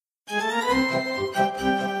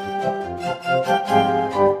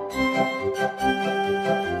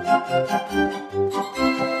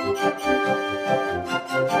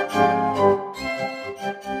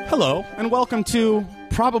Hello, and welcome to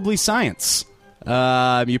Probably Science.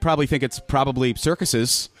 You probably think it's probably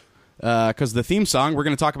circuses, because the theme song, we're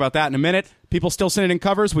going to talk about that in a minute. People still sending in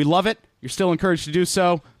covers. We love it. You're still encouraged to do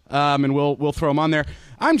so, and we'll throw them on there.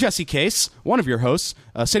 I'm Jesse Case, one of your hosts.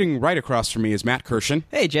 Sitting right across from me is Matt Kirshen.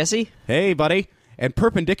 Hey, Jesse. Hey, buddy. And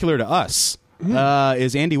perpendicular to us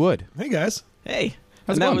is Andy Wood. Hey, guys. Hey.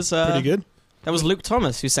 How's and it that going? was Pretty good. That was Luke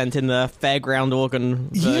Thomas who sent in the fairground organ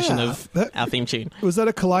version Yeah, of that- our theme tune. Was that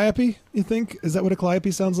a calliope, you think? Is that what a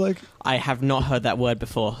calliope sounds like? I have not heard that word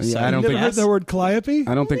before. Yeah, so I don't Never think- heard the word calliope?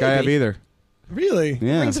 I don't think I have Maybe. either. Really?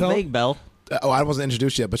 Yeah. Rings a vague bell. I wasn't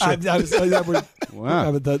introduced yet, but sure.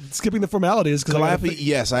 Wow. Skipping the formalities. Calliope,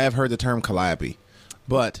 yes, I have heard the term calliope.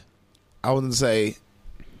 But I wouldn't say...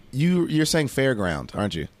 You're saying fairground,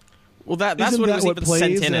 aren't you? Well, that's Isn't what it that was what even plays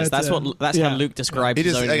sent in as. at, That's yeah. how Luke described It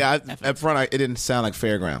his is. own effort. Up front, it didn't sound like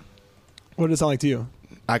fairground. What did it sound like to you?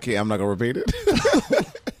 I'm not going to repeat it.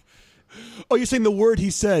 Oh, you're saying the word he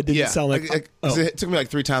said didn't yeah. sound like... 'Cause it took me like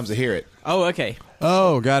 3 times to hear it. Oh, okay.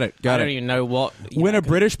 Oh, got it. I Got don't it. even know what... When a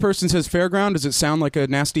British person says fairground, does it sound like a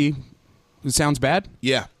nasty... It sounds bad?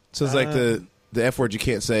 Yeah. So it's like the F word you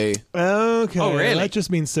can't say. Okay. Oh, really? That just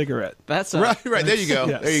means cigarette. That's Right. There you go.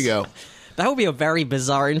 Yes. There you go. That would be a very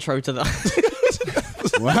bizarre intro to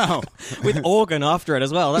the Wow. with organ after it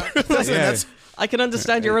as well. Yeah. I can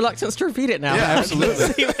understand your reluctance to repeat it now. Yeah, absolutely.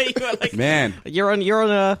 See where you are, like, Man. you're on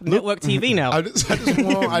network TV now. I just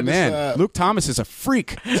want... Man, Luke Thomas is a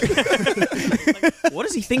freak. What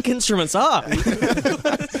does he think instruments are?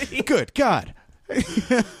 Good God.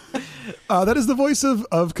 That is the voice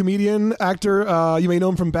of comedian, actor, you may know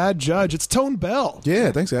him from Bad Judge. It's Tone Bell.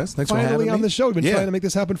 Yeah, thanks, guys. Thanks for having Finally me. on the show. We've been Yeah. trying to make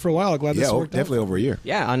this happen for a while. Glad this Yeah, worked definitely over a year.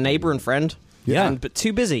 Yeah, our neighbor and friend. Yeah. But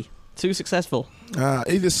too busy. Too successful.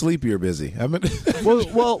 Either sleepy or busy. I mean,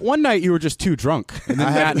 Well, one night you were just too drunk, and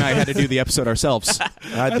then Matt and I had to do the episode ourselves.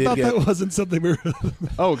 I thought that wasn't something we were...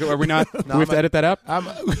 Oh, are we not? We have to edit that up?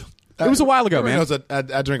 It was a while ago, man.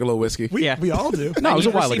 I drink a little whiskey. we all do. No, it was a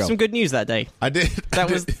You while received ago. some good news that day. I did. That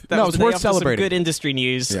was No, it was the day worth after some celebrating. good industry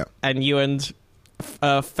news. Yeah. And you and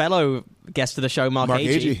a fellow guest of the show, Mark Mark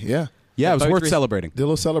Agee. Agee. Yeah. Yeah, it was Both worth re- celebrating. Did a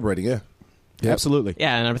little celebrating, yeah. Yep. Absolutely.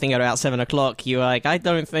 Yeah, and everything at about 7 o'clock, you were like, I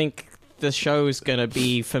don't think the show's going to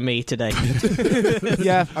be for me today.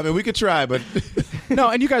 Yeah. I mean, we could try, but No,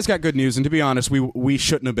 and you guys got good news, and to be honest, we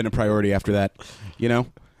shouldn't have been a priority after that. You know?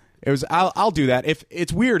 It was I'll do that. If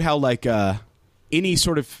it's weird how like any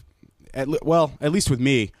sort of at least with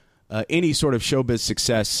me, any sort of showbiz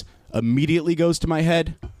success immediately goes to my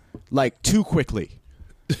head like too quickly.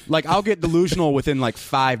 Like I'll get delusional within like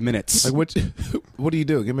 5 minutes. like, what do you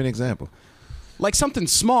do? Give me an example. Like something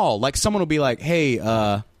small. Like someone will be like, "Hey,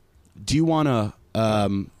 do you want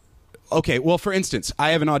to?" Okay, well, for instance,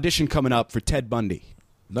 I have an audition coming up for Ted Bundy,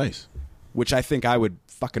 Nice. which I think I would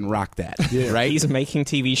fucking rock that. Yeah. Right? He's making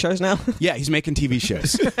TV shows now? Yeah, he's making TV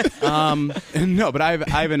shows. No, but I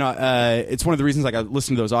have an. It's one of the reasons like I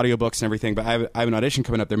listen to those audiobooks and everything. But I have an audition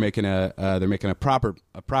coming up. They're making a proper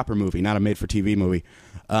movie, not a made for TV movie.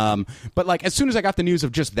 But like as soon as I got the news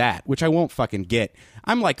of just that, which I won't fucking get,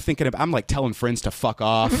 I'm like I'm like telling friends to fuck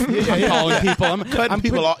off. I'm calling people. I'm Cutting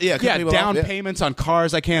people off. Yeah, cutting people down off, yeah. payments on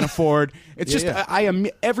cars I can't afford. It's just Yeah. I am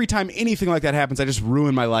every time anything like that happens, I just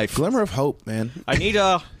ruin my life. Glimmer of hope, man. I need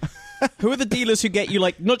who are the dealers who get you,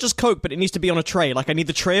 like, not just Coke, but it needs to be on a tray? Like, I need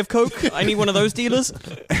the tray of Coke. I need one of those dealers.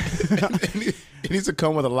 It needs to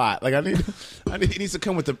come with a lot. Like it needs to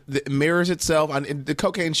come with the mirrors itself. The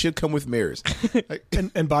cocaine should come with mirrors. Like,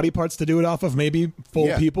 and body parts to do it off of, maybe full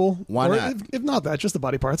Yeah. people. Why Or not? If not that, just the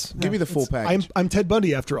body parts. Give me the full package. I'm Ted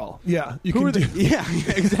Bundy after all. Yeah. You Who can are the? do. Yeah,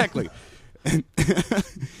 exactly. And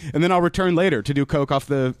then I'll return later to do coke off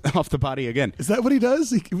the body again. Is that what he does?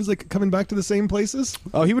 He was like coming back to the same places?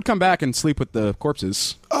 Oh, he would come back and sleep with the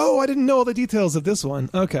corpses. Oh, I didn't know all the details of this one.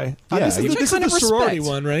 Okay. Yeah, this is, which the, I this kind is of the sorority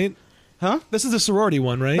respect. one, right? Huh? This is the sorority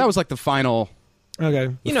one, right? That was like the final.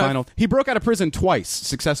 okay. You know- Final. He broke out of prison twice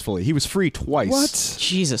successfully. He was free twice. What?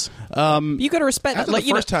 Jesus. You got to respect that. after Like,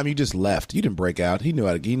 the first time you just left, you didn't break out. He knew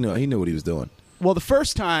how to. He knew what he was doing. Well, the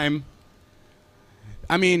first time.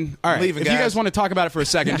 I mean, all right. Leaving, if you guys. guys want to talk about it for a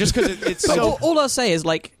second, just because it's But so. all I'll say is,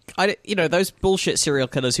 like, those bullshit serial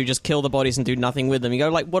killers who just kill the bodies and do nothing with them. You go,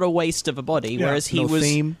 like, what a waste of a body. Yeah. Whereas he No was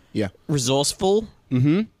theme. Yeah. resourceful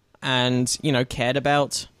and, cared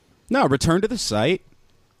about. No, return to the site.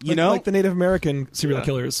 You know, like the Native American serial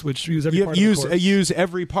killers, which use every you part of the corpse. use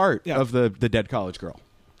every part Yeah. of the dead college girl.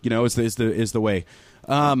 You know, is the way.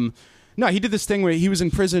 No, he did this thing where he was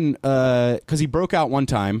in prison because he broke out one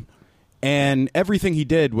time, and everything he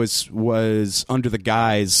did was under the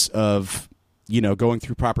guise of, going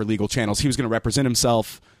through proper legal channels. He was going to represent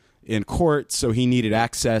himself in court, so he needed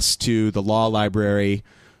access to the law library.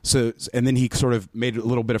 So, and then he sort of made a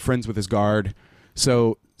little bit of friends with his guard.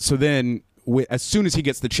 So then, as soon as he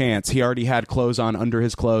gets the chance, he already had clothes on under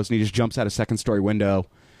his clothes, and he just jumps out a second-story window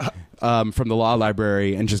from the law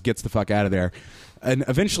library and just gets the fuck out of there. And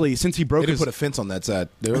eventually, since he broke They didn't his put a fence on that side.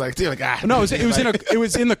 They were like, ah. no, it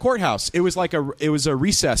was in the courthouse. It was like a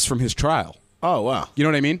recess from his trial. Oh, wow. You know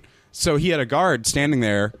what I mean? So he had a guard standing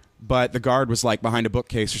there, but the guard was like behind a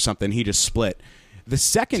bookcase or something. He just split. The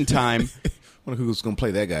second time, I wonder who's going to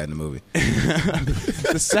play that guy in the movie.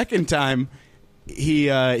 the second time he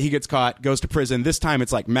gets caught, goes to prison. This time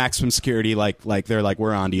it's like maximum security. Like they're like,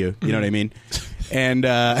 we're on to you. You know what I mean? And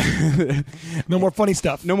No more funny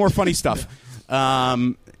stuff. no more funny stuff.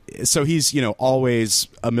 So he's always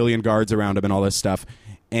a million guards around him and all this stuff.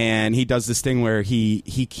 And he does this thing where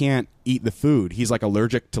he can't eat the food. He's like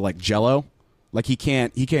allergic to like Jell-O. Like he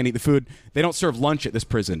can't eat the food. They don't serve lunch at this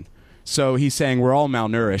prison. So he's saying we're all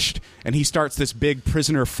malnourished, and he starts this big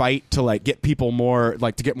prisoner fight to like get people more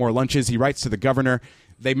to get more lunches. He writes to the governor.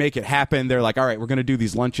 They make it happen. They're like, all right, we're going to do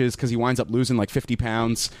these lunches, because he winds up losing like 50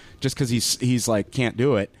 pounds just because he's like can't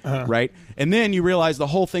do it, right? And then you realize the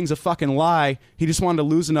whole thing's a fucking lie. He just wanted to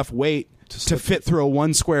lose enough weight to fit through a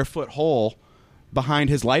 1 square foot hole behind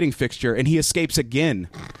his lighting fixture, and he escapes again.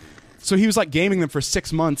 So he was like gaming them for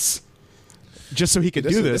 6 months just so he could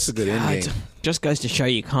do this. That's a good end game. Just goes to show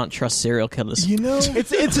you can't trust serial killers.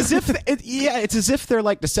 It's as if it's as if they're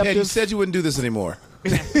like deceptive. Ted, you said you wouldn't do this anymore.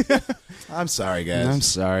 I'm sorry, guys. I'm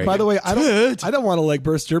sorry. By the way, I don't want to like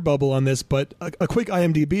burst your bubble on this, but a quick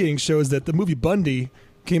IMDbing shows that the movie Bundy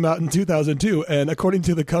came out in 2002, and according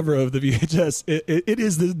to the cover of the VHS, it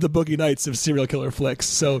is the Boogie Nights of serial killer flicks.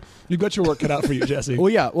 So you've got your work cut out for you, Jesse. Well,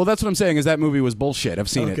 yeah. Well, that's what I'm saying. Is that movie was bullshit. I've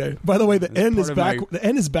seen it. Okay. By the way, the end is part of The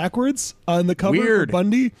end is backwards on the cover. Weird. For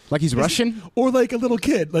Bundy, Like he's Russian, or like a little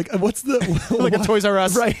kid. Like what's the like a Toys R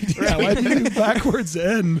Us. Right. Yeah. Why do you do backwards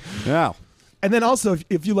end? Yeah. And then also,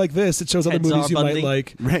 if you like this, it shows other Heads movies are you Bundy. might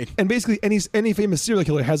like. Right. And basically, any famous serial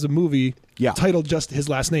killer has a movie titled just his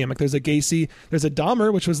last name. Like there's a Gacy, there's a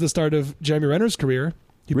Dahmer, which was the start of Jeremy Renner's career.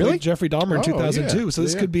 He Really? played Jeffrey Dahmer in 2002. yeah. So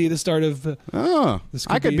this Yeah. could be the start of. Oh, This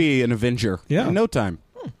I could be an Avenger. Yeah. In no time.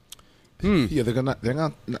 Yeah, they're not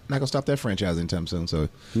gonna stop that franchise anytime soon. So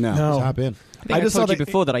No. No. just hop in. I think I just told saw you that-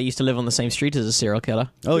 before that I used to live on the same street as a serial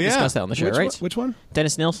killer. Oh, We yeah. discussed that on the show, right? Which one?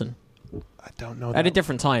 Dennis Nielsen. I don't know. At That a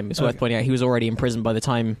different time. It's worth Okay. pointing out. He was already in prison by the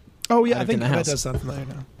time. Oh yeah, I lived think in the that house. does sound familiar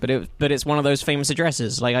now. But it's one of those famous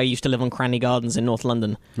addresses. Like I used to live on Cranley Gardens in North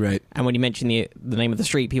London. Right. And when you mention the name of the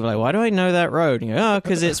street, people are like, why do I know that road? And you go, oh,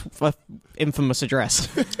 because it's an infamous address.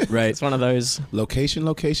 Right. It's one of those. Location.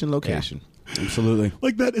 Absolutely.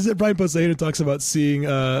 Like that is it. Brian Posehn who talks about seeing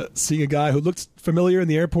a guy who looked familiar in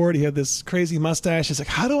the airport. He had this crazy mustache. He's like,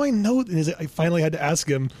 how do I know? And I finally had to ask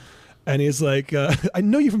him, and he's like, I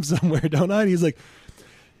know you from somewhere, don't I? And he's like,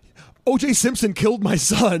 O.J. Simpson killed my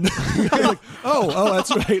son. I was like, oh,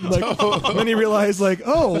 that's right. And and then he realized, like,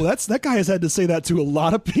 that guy has had to say that to a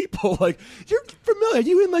lot of people. Like, you're familiar? Are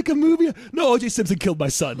you in like a movie? No, O.J. Simpson killed my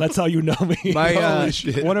son. That's how you know me. My Holy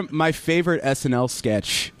shit. one of my favorite SNL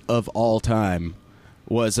sketch of all time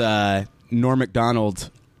was Norm Macdonald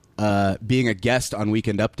being a guest on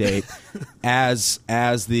Weekend Update as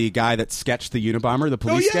the guy that sketched the Unabomber, the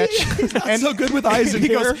police sketch. He's not so good with eyes and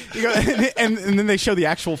he hair. goes, and then they show the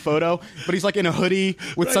actual photo, but he's like in a hoodie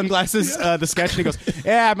with sunglasses. The sketch, and he goes,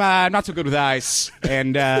 "Yeah, I'm not so good with eyes."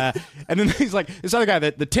 And then he's like, this other guy,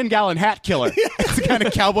 the 10-gallon hat killer, it's the kind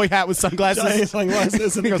of cowboy hat with sunglasses. Giant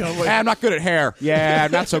sunglasses and He goes, cowboy. I'm not good at hair. Yeah,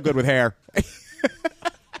 I'm not so good with hair.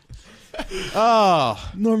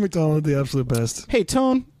 Oh, Norm Macdonald, the absolute best. hey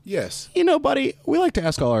Tone. Yes. You know, buddy, we like to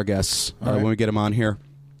ask all our guests when we get them on here.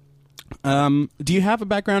 Do you have a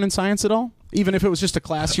background in science at all? Even if it was just a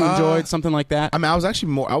class you enjoyed, something like that? I mean, I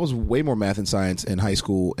was way more math and science in high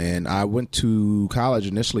school, and I went to college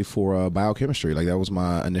initially for biochemistry. Like that was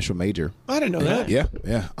my initial major. I didn't know that.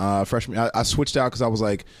 Yeah. Freshman, I switched out because I was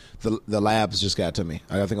like, the labs just got to me.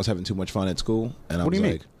 I think I was having too much fun at school, and I What was do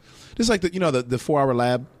you like, just like the 4-hour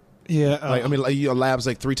lab. Yeah. Labs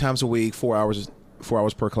like 3 times a week, 4 hours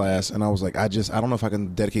per class, and I was like, I don't know if I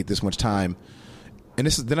can dedicate this much time. And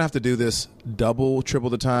then I have to do this double, triple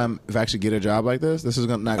the time if I actually get a job like this. This is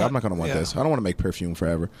I'm not going to want this. I don't want to make perfume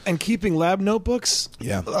forever. And keeping lab notebooks.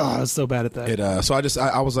 Yeah. Oh, I was so bad at that. So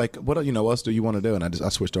I was like, what else do you want to do? And I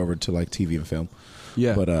switched over to like TV and film.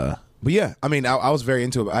 Yeah. But yeah, I mean, I was very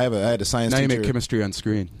into it. I had a science now teacher. you make chemistry on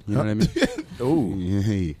screen. You know what I mean? Ooh.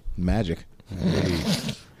 Hey. Magic.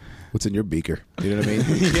 What's in your beaker? You know what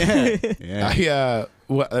I mean? Yeah.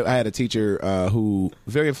 I had a teacher who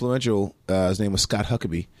very influential. His name was Scott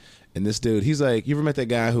Huckabee, and this dude, he's like, you ever met that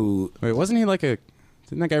guy who? Wait, wasn't he like didn't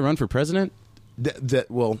that guy run for president?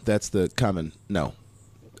 Well, that's the common. No,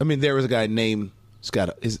 I mean there was a guy named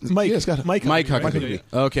Scott. Mike. Yeah, Scott. Mike Huckabee.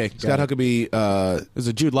 Okay, Scott Huckabee. It was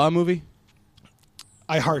a Jude Law movie.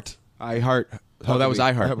 I Heart. I Heart. Oh, that was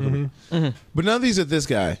I Heart. But none of these are this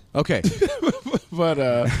guy. Okay.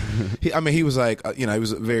 But he was like, he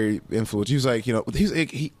was very influential. He was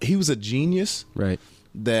like, he was a genius, Right.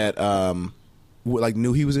 that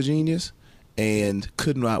knew he was a genius and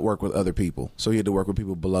could not work with other people, so he had to work with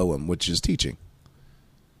people below him, which is teaching.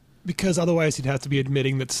 Because otherwise he'd have to be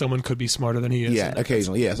admitting that someone could be smarter than he is. Yeah,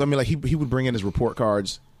 occasionally. Yeah, so I mean, like he would bring in his report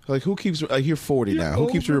cards. Like, who keeps? You're 40 now.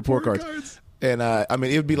 Who keeps your report cards? And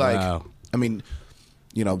it would be like, Wow.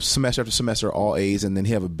 Semester after semester, all A's, and then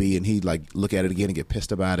he'd have a B, and he'd like look at it again and get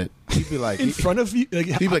pissed about it. He'd be like, In front of you?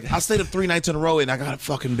 he'd be like, I stayed up 3 nights in a row and I got a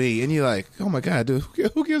fucking B, and you're like, oh my god, dude,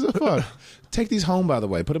 who gives a fuck? Take these home, by the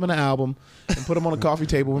way. Put them in an album and put them on a coffee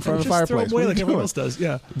table in front of the Just throw fireplace. them away What are like you everyone doing? else does.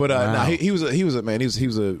 Yeah. But Wow. he was a man. He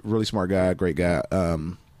was a really smart guy, great guy.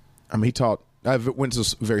 He taught. I went to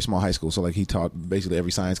a very small high school, so like he taught basically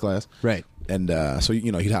every science class. Right. And so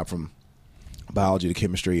he'd hop from biology to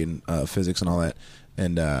chemistry and physics and all that.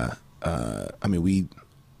 And at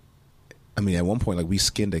one point, like we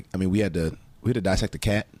skinned it. We had to dissect a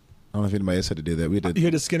cat. I don't know if anybody else had to do that. We had to You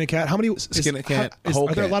had to skin a cat. How many? Skin a cat, a whole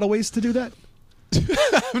Are there a cat. lot of ways to do that?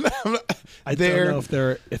 I don't know if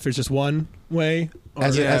there's just one way, or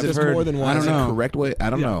As if it- as there's it heard- more than one. I don't Is it know. the correct way? I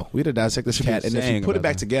don't Yeah. know. We had to dissect this Should be cat, and if you saying put it about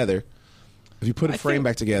back that. together, if you put a I frame think-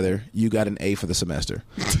 back together, you got an A for the semester.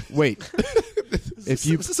 Wait. If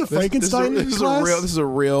you Is this a Frankenstein this is class? this is a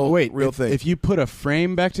real real thing. If you put a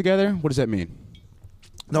frame back together, what does that mean?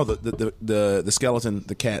 No, the skeleton,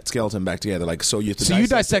 the cat skeleton back together. Like, so you have to So you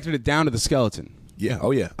dissect dissected it down to the skeleton. Yeah.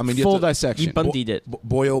 Oh, yeah. I mean, you Full have to dissection. You bundied it.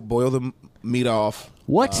 boil the meat off.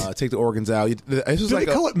 What? Take the organs out. This is Do like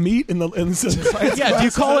they call it meat in the science Yeah, do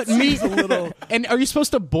you class? call it That meat? seems a little. And are you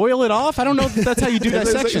supposed to boil it off? I don't know if that's how you do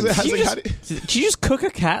dissections. It's like- Did you, how just, did you just cook a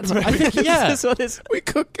cat? I think, yeah. Is this what is, we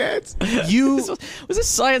cook cats. You. was this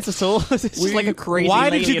science at all? Was this just like a crazy Why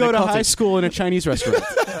did lady you go in to a high cottage? school in a Chinese restaurant?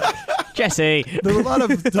 Jesse. There were a lot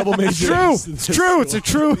of double majors. True. in It's this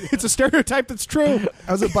true. school. It's a stereotype that's true.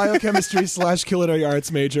 I was a biochemistry / culinary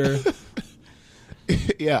arts major.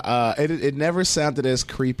 Yeah. It never sounded as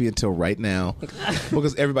creepy until right now,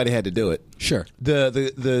 because everybody had to do it. Sure.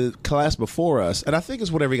 The class before us, and I think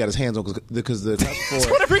it's whatever he got his hands on, because the class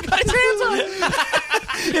before. Whatever he got his hands on.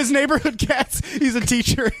 His neighborhood cats. He's a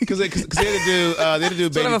teacher. Because they had to do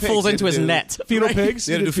baby Whatever pigs. falls They had into to his do- net. Fetal Right. pigs.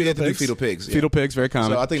 They had You to did do fetal pigs. Yeah. Fetal pigs, very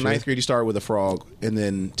common. So I think Sure. 9th grade you started with a frog, and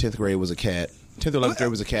then 10th grade was a cat. 10th or 11th grade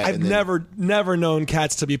was a cat. I've and then never known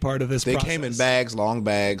cats to be part of this. They process. came in bags, long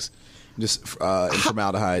bags, just in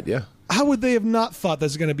formaldehyde. Yeah. How would they have not thought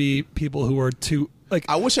there's going to be people who are too like?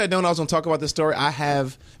 I wish I'd known I was going to talk about this story. I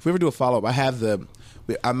have. If we ever do a follow up, I have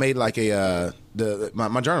I made like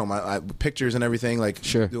my journal, my pictures and everything. Like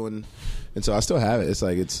Sure. doing, and so I still have it. It's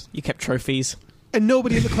like it's. You kept trophies. And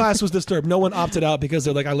nobody in the class was disturbed. No one opted out because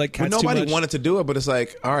they're like, I like Well, cats too nobody much. wanted to do it, but it's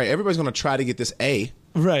like, all right, everybody's going to try to get this A.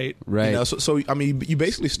 Right. Right. You know, so I mean, you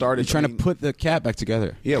basically started You're trying to put the cat back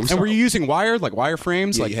together. Yeah, we And saw- were you using wire, like wire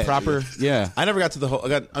frames, Yeah, like you had to, proper? Yeah. I never got to the whole.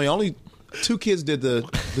 Only 2 kids did the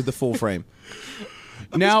full frame.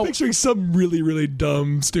 Now, Just picturing some really, really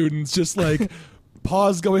dumb students just like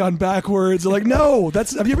paws going on backwards. They're like, no,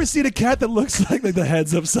 that's. Have you ever seen a cat that looks like the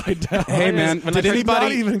head's upside down? hey man, when did I- anybody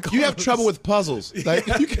Not even You have close. trouble with puzzles. Like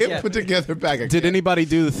you can't Yeah. put together back. A did cat. anybody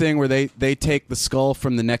do the thing where they take the skull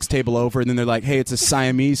from the next table over and then they're like, hey, it's a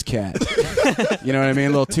Siamese cat. You know what I mean?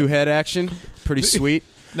 A little 2-head action. Pretty sweet.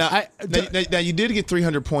 Now, now you did get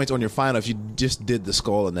 300 points on your final if you just did the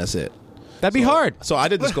skull and that's it. That'd be hard. So I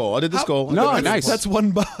did the skull. I did the skull. No, I did the nice. skull. That's one.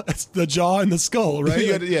 That's the jaw and the skull, right?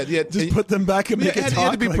 You had to- yeah. Just put them back and Yeah, make it you had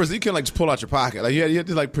talk. to be like, present. You can't like just pull out your pocket. Like you had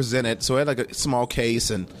to like present it. So it had like a small case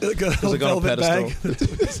and like a it was like on a velvet pedestal.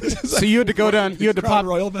 bag. So you had to go down. You had to Crown pop.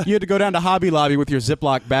 Royal bag. You had to go down to Hobby Lobby with your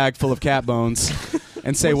Ziploc bag full of cat bones,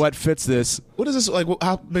 and say what fits this. What is this like?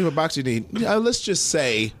 How big of a box do you need? Yeah, let's just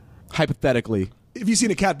say Hypothetically, Have you seen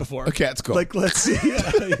a cat before? a cat skull. Like, let's see.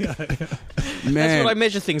 Yeah. man. That's what I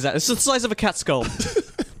measure things at. It's the size of a cat skull.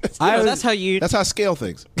 I- That's how you. That's how I scale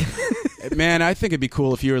things. Man, I think it'd be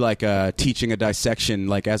cool if you were like teaching a dissection,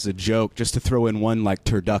 like as a joke, just to throw in one like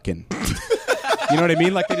turducken. You know what I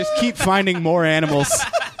mean? Like they just keep finding more animals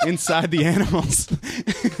inside the animals,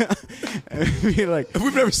 Be like,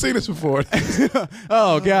 We've never seen this before.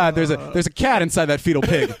 oh god, there's a cat inside that fetal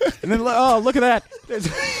pig, and then oh look at that, There's a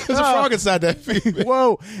frog inside that feed.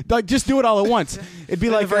 whoa, like just do it all at once. It'd be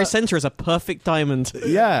Like like the very center is a perfect diamond.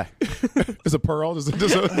 yeah. There's a pearl. There's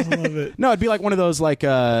I love it. No, it'd be like one of those like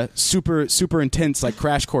super intense like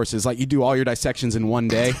crash courses. Like you do all your dissections in one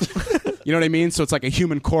day. You know what I mean? So it's like a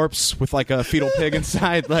human corpse with like a fetal pig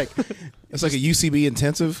inside. Like It's like a UCB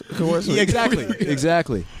intensive course. yeah,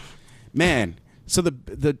 exactly. Man, so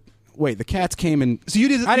the cats came and So you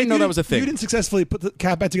did. I didn't know that was a thing. You didn't successfully put the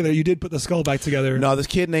cat back together. You did put the skull back together. No, this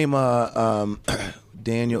kid named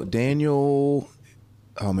Daniel.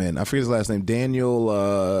 Oh man, I forget his last name. Daniel.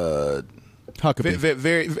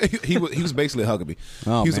 Huckabee. He was basically Huckabee.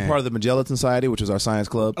 Oh, he was man. a part of the Magellan Society, which was our science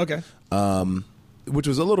club. Okay. Which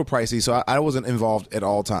was a little pricey, so I wasn't involved at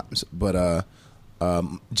all times. But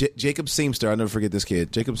Jacob Seamster, I'll never forget this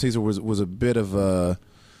kid. Jacob Seamster was a bit of a.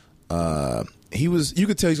 He was. You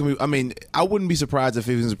could tell he's gonna be. I mean, I wouldn't be surprised if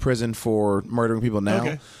he was in prison for murdering people now.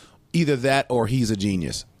 Okay. Either that, or he's a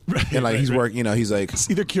genius, and like he's working. You know, he's like, It's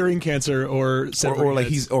either curing cancer or or like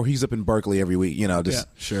he's up in Berkeley every week. You know, just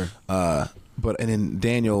Sure. But and then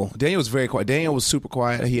Daniel was very quiet. Daniel was super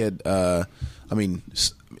quiet. He had. I mean,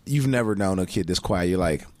 you've never known a kid this quiet. You're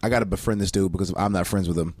like, I got to befriend this dude because if I'm not friends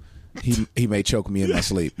with him, he may choke me in my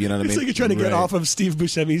sleep. You know what I It's mean? like you're trying to get Right. off of Steve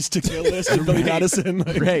Buscemi's To Kill list and Billy Madison.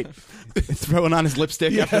 Like, Right. Throwing on his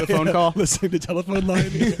lipstick after the phone call. listening to telephone line.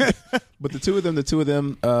 But the two of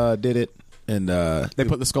them did it, and They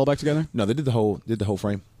put the skull back together. no, they did the whole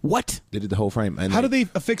frame. What? They did the whole frame. And How do they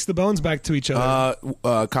affix the bones back to each other?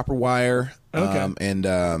 copper wire. Okay. And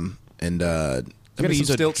I mean, use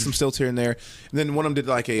some stilts here and there. And then one of them did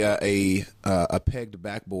like a pegged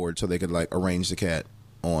backboard so they could like arrange the cat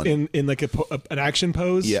on. in like an action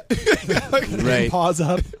pose. Yeah. Right. Paws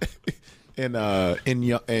up. in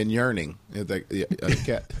yearning. It's like a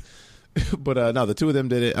cat. But no, the two of them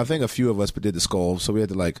did it. I think a few of us did the skull. So we had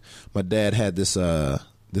to like. My dad had this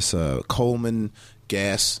Coleman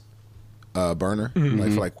gas burner,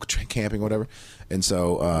 like for like camping or whatever. And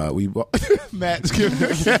so we Matt's giving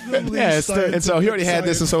and so he already had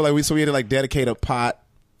this, and so like we had to like dedicate a pot,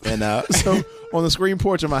 and so on the screen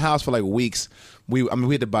porch of my house for like weeks. We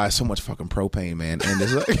had to buy so much fucking propane, man, and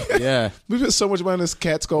it's like, Yeah. we spent so much money on this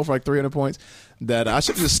cat skull for like 300 points that I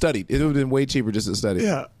should have just studied. It would have been way cheaper just to study.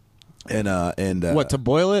 Yeah. And What, to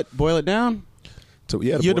boil it down? So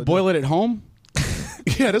yeah, You had to boil it at home?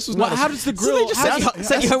 Yeah, this was Well, not. how does the So grill? they just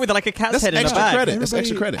sent you home with like a cat's That's head in a extra bag. credit. That's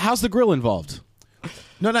extra credit. How's the grill involved?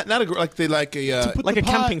 No, not a like a Like the a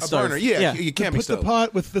camping a stove. burner. Yeah, your camping Put the stove.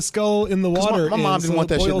 pot with the skull in the 'Cause water. My mom in, didn't so want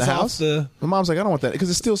that it shit in the boils off house. the- My mom's like, I don't want that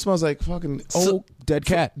because it still smells like fucking old Dead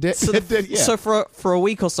cat. dead. So, yeah. so for a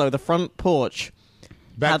week or so, the front porch,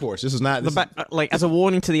 back porch. This is not. the This back, like as a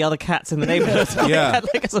warning to the other cats in the neighborhood. Yeah. Had,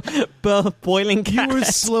 like, as a boiling You cat. were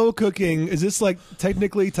slow cooking. Is this like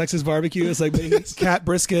technically Texas barbecue? It's like making cat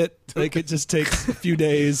brisket. Like it just takes a few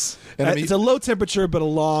days. And I mean- It's a low temperature but a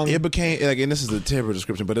long. It became like, and this is the terrible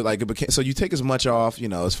description, but it became. So you take as much off, you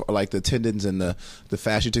know, as far like the tendons and the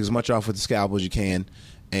fascia. You take as much off with the scalpel as you can,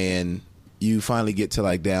 and you finally get to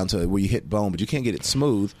like down to where you hit bone, but you can't get it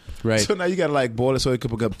smooth. Right. So now you got to like boil it so it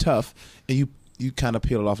can become tough, and you kind of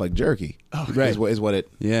peel it off like jerky. Oh, right. Is what it.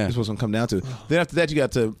 Yeah. Is what's gonna come down to. Then after that, you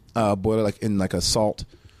got to boil it like in like a salt.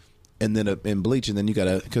 And then in bleach, and then you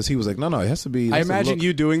gotta, because he was like, no, it has to be. I imagine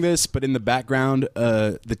you doing this, but in the background,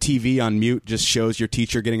 the TV on mute just shows your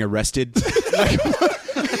teacher getting arrested.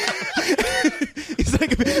 He's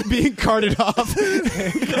like being carted off.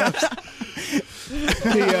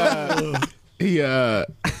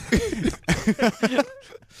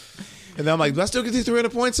 And then I'm like, do I still get these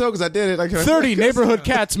 300 points though? Because I did it. Like 30 neighborhood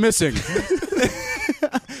cats missing.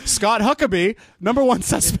 Scott Huckabee, number one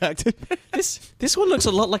suspect. This one looks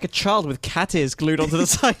a lot like a child with cat ears glued onto the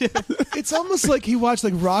side. It's almost like he watched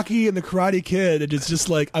like Rocky and the Karate Kid, and it's just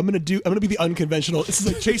like I'm gonna be the unconventional. This is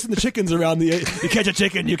like chasing the chickens around you catch a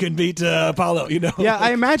chicken, you can beat Apollo. You know? Yeah,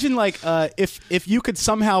 I imagine like if you could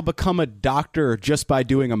somehow become a doctor just by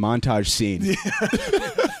doing a montage scene.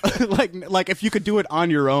 like if you could do it on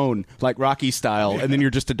your own, like Rocky style, and then you're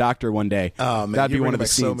just a doctor one day. Oh man, that'd be you're one of the bringing back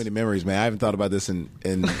scenes. so many memories, man. I haven't thought about this in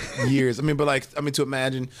years. I mean, to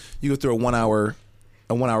imagine you go through a 1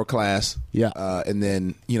 hour class, Yeah. and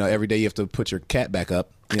then every day you have to put your cat back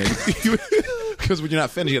up, because when you're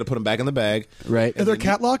not finished, you got to put them back in the bag, Right. Are there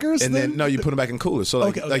cat lockers? and then no, you put them back in coolers. So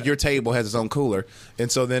like your table has its own cooler,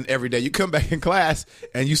 and so then every day you come back in class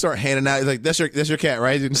and you start handing out. It's like that's your cat,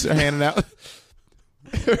 right? You start handing out.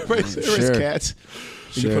 Everybody's Sure. cats.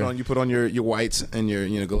 Sure. You put on your whites and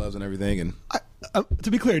your gloves and everything, and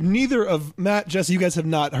To be clear, neither of Matt, Jesse, you guys have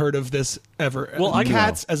not heard of this ever. Well, I-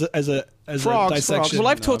 cats as a Frogs, dissection. Well,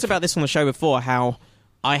 I've talked about this on the show before, how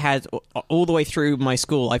I had, all the way through my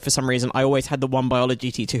school, for some reason, I always had the one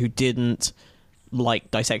biology teacher who didn't like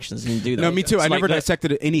dissections and didn't do that. No, me too. So, I like, never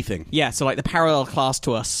dissected anything. Yeah, so like the parallel class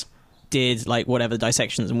to us did like whatever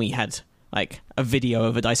dissections, and we had like a video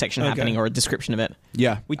of a dissection happening or a description of it.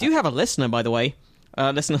 Yeah. We do have a listener, by the way,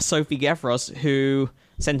 listener Sophie Geffros, who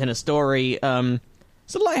sent in a story.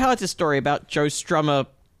 It's a lighthearted story about Joe Strummer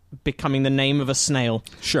becoming the name of a snail.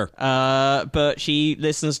 Sure. But she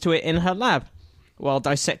listens to it in her lab while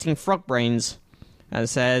dissecting frog brains, and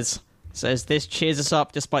says this cheers us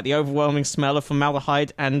up despite the overwhelming smell of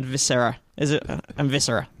formaldehyde and viscera. Is it and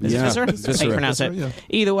viscera? Is Yeah, it viscera? That's how you viscera. pronounce it. Viscera, yeah.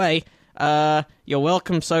 Either way, you're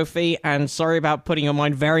welcome, Sophie, and sorry about putting your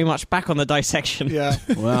mind very much back on the dissection. Yeah.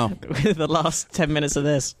 Wow. with the last 10 minutes of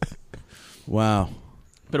this. Wow.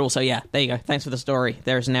 But also, yeah, there you go. Thanks for the story.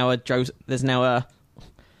 There's now a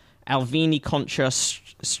Alvini concha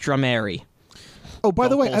strumeri. Oh, by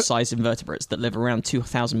the way, sized invertebrates that live around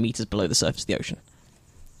 2,000 meters below the surface of the ocean.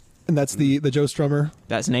 and that's the Joe Strummer.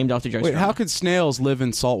 That's named after Joe Wait, Strummer. how could snails live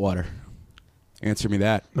in salt water? Answer me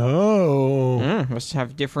that. Oh. Must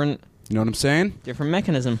have different You know what I'm saying?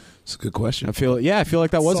 mechanism. It's a good question. I feel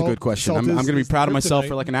like that was Salt- a good question. salt I'm is- going to be is proud of myself kryptonite.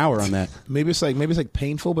 for like an hour on that. Maybe it's like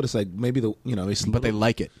painful, but it's like maybe it's But they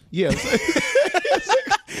like it. yeah.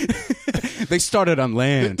 They started on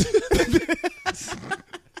land.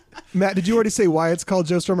 Matt, did you already say why it's called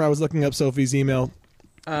Joe Strummer? I was looking up Sophie's email.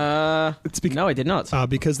 It's No, I did not.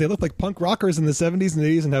 because they look like punk rockers in the 70s and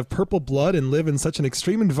 80s and have purple blood and live in such an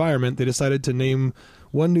extreme environment, they decided to name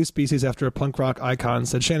one new species after a punk rock icon,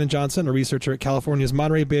 said Shannon Johnson, a researcher at California's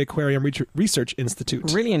Monterey Bay Aquarium Research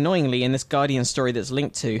Institute. Really annoyingly, in this Guardian story that's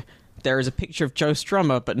linked to, there is a picture of Joe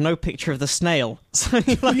Strummer, but no picture of the snail. So,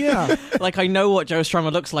 like, Yeah. like I know what Joe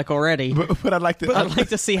Strummer looks like already. but I'd like to. I'd like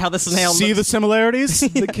to see how the snail See looks. the similarities?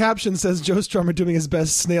 The caption says Joe Strummer doing his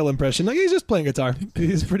best snail impression. Like, he's just playing guitar.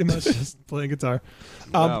 He's pretty much just playing guitar.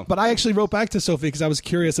 Wow. But I actually wrote back to Sophie because I was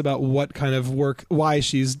curious about what kind of work, why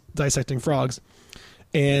she's dissecting frogs.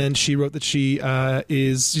 And she wrote that she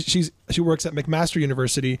works at McMaster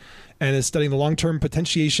University and is studying the long-term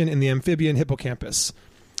potentiation in the amphibian hippocampus.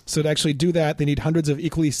 So to actually do that, they need hundreds of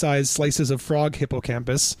equally sized slices of frog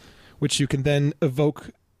hippocampus, which you can then evoke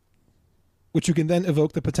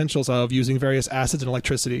the potentials of using various acids and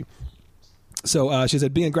electricity. So she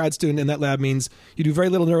said being a grad student in that lab means you do very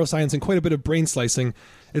little neuroscience and quite a bit of brain slicing.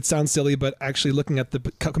 It sounds silly, but actually looking at the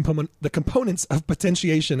components of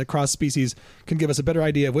potentiation across species can give us a better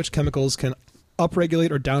idea of which chemicals can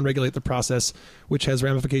upregulate or downregulate the process, which has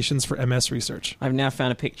ramifications for MS research. I've now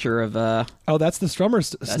found a picture of Oh, that's the Strummer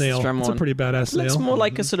snail. the Strummer It's a one. pretty badass snail. looks more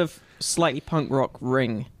like a sort of slightly punk rock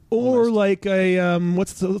ring. Or like a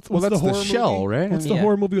what's the Well, that's horror the shell, movie? right? What's the Yeah.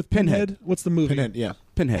 horror movie with Pinhead. Pinhead? What's the movie? Pinhead, yeah.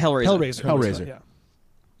 Pinhead. Hellraiser. Hellraiser. Yeah.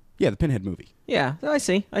 Yeah, the Pinhead movie. Yeah, I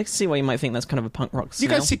see why you might think that's kind of a punk rock You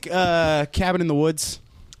snail. guys see Cabin in the Woods?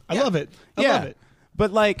 I love it. I love it.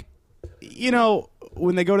 But like, you know,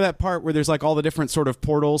 when they go to that part where there's like all the different sort of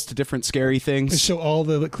portals to different scary They things. show all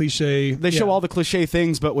the cliche. They show all the cliche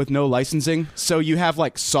things, but with no licensing. So you have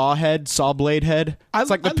like Saw Blade Head. It's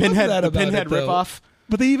like the I love Pinhead, that the about Pinhead it, though. ripoff.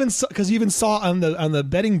 But they even because you even saw on the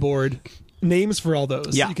betting board names for all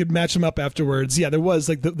those. Yeah. You could match them up afterwards. Yeah, there was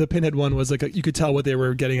like the Pinhead one was like you could tell what they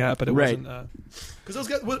were getting at, but it Right. wasn't.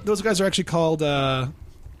 Because those guys are actually called. Oh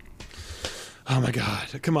my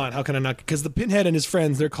god! Come on, how can I not? Because the Pinhead and his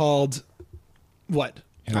friends, they're called what?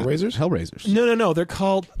 Hellraisers? Hellraisers. No. They're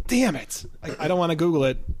called. Damn it! I don't want to Google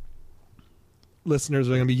it. Listeners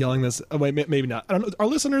are going to be yelling this. Oh, wait, maybe not. I don't know. Are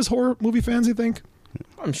listeners horror movie fans? You think?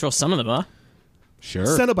 I'm sure some of them are. Sure.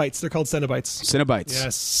 Cenobites. They're called Cenobites. Cinnabites.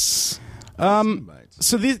 Yes.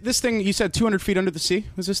 So this thing, you said 200 feet under the sea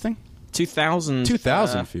was this thing? 2,000.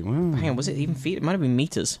 2,000 feet. Wow. Hang on, was it even feet? It might have been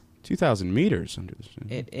meters. 2,000 meters under the sea.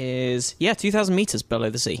 It is 2,000 meters below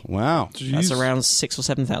the sea. Wow. That's around 6,000 or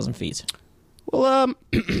 7,000 feet. Well,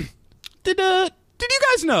 did you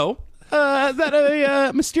guys know that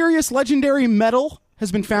a mysterious legendary metal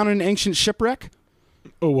has been found in an ancient shipwreck?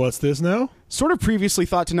 Oh, what's this now? Sort of previously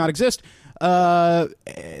thought to not exist.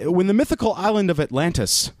 When the mythical island of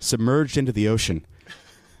Atlantis submerged into the ocean.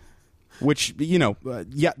 Which,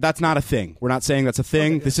 that's not a thing. We're not saying that's a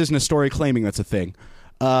thing. Okay, This isn't a story claiming that's a thing.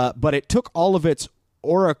 But it took all of its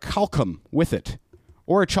orichalcum with it.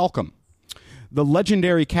 Orichalcum. The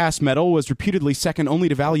legendary cast metal was reputedly second only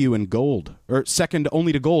to gold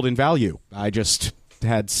in value. I just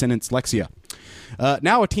had sentence lexia.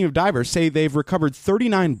 Now a team of divers say they've recovered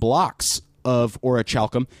 39 blocks of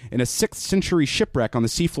orichalcum in a 6th century shipwreck on the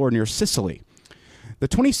seafloor near Sicily. The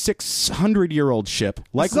 2,600-year-old ship, This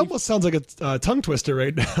likely... almost sounds like a tongue twister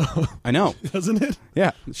right now, I know. doesn't it?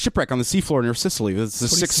 Yeah, shipwreck on the seafloor near Sicily. It's the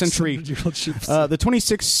 6th century... 2600-year-old ships.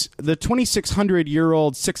 The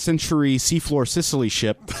 2,600-year-old 6th century seafloor Sicily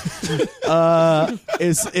ship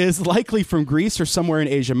is likely from Greece or somewhere in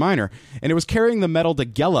Asia Minor, and it was carrying the metal to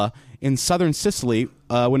Gela in southern Sicily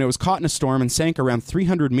when it was caught in a storm and sank around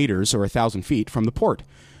 300 meters or 1,000 feet from the port.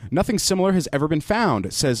 Nothing similar has ever been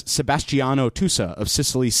found, says Sebastiano Tusa of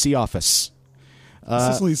Sicily's Sea Office.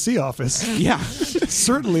 Sicily Sea Office. Yeah.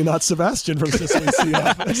 Certainly not Sebastian from Sicily Sea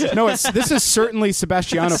Office. No, this is certainly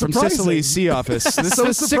Sebastiano from Surprising. Sicily's Sea Office. This So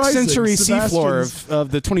is the 6th surprising. century seafloor Sebastian's- of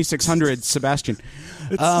the 2600 Sebastian.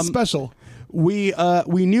 It's special. We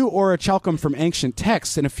knew orichalcum from ancient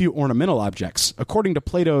texts and a few ornamental objects. According to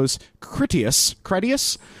Plato's Critias,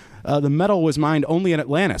 the metal was mined only in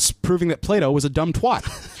Atlantis, proving that Plato was a dumb twat.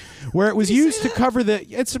 Where it was used to cover the...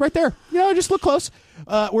 It's right there. Just look close.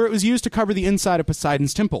 Where it was used to cover the inside of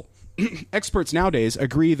Poseidon's temple. Experts nowadays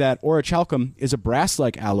agree that orichalcum is a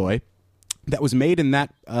brass-like alloy that was made in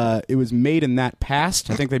that... it was made in that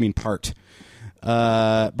past... I think they mean part...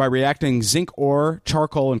 by reacting zinc ore,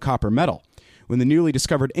 charcoal, and copper metal. When the newly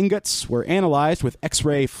discovered ingots were analyzed with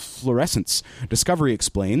X-ray fluorescence, Discovery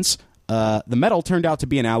explains... the metal turned out to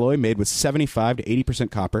be an alloy made with 75 to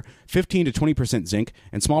 80% copper, 15 to 20% zinc,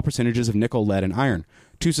 and small percentages of nickel, lead, and iron.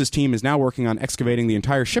 Tusa's team is now working on excavating the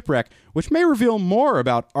entire shipwreck, which may reveal more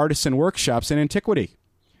about artisan workshops in antiquity.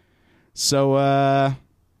 So,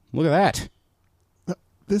 look at that.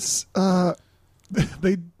 This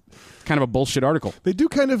they Kind of a bullshit article. they do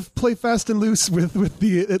kind of play fast and loose with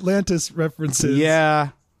the Atlantis references. Yeah.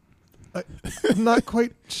 I'm not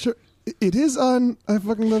quite sure. It is on I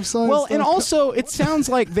Fucking Love Science. Well, and also, it sounds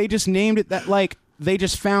like they just named it that, like, they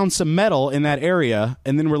just found some metal in that area,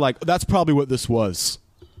 and then we're like, that's probably what this was.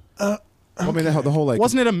 I mean, the whole like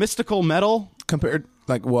Wasn't it a mystical metal? compared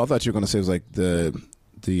like. Well, I thought you were going to say it was like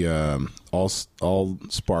the all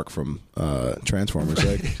spark from Transformers,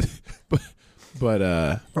 like. but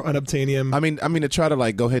or unobtainium. I mean to try to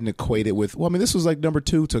like go ahead and equate it with. Well, I mean, this was like number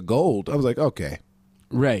 2 to gold. I was like, okay,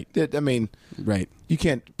 Right. I mean, Right. you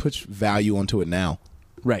can't put value onto it now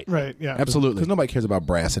Right. Right, yeah. Absolutely. because nobody cares about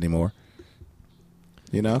brass anymore.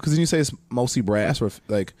 You know, because then you say it's mostly brass, or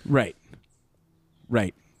like Right.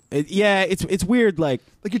 Right. It's weird. Like,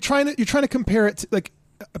 Like you're trying to compare it to like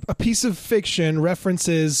a piece of fiction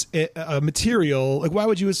references a material. Like why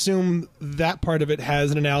would you assume that part of it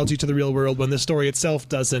has an analogy to the real world when the story itself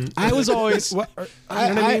doesn't? I was always, What, you know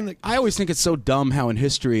what I mean? Like, I always think it's so dumb how in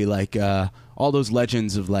history, like all those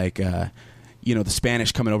legends of like, the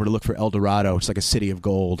Spanish coming over to look for El Dorado, it's like a city of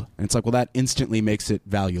gold, and it's like, well, that instantly makes it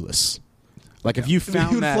valueless. Like if you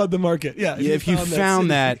found you'd that, flood the market. Yeah. if you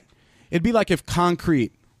found that, it'd be like if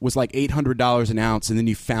concrete was like $800 an ounce, and then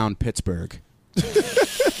you found Pittsburgh.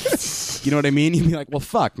 You know what I mean? You'd be like, well,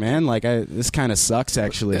 fuck, man. Like, this kind of sucks,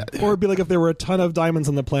 actually. Or it'd be like if there were a ton of diamonds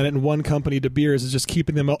on the planet and one company, De Beers, is just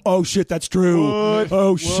keeping them. Oh shit, that's true.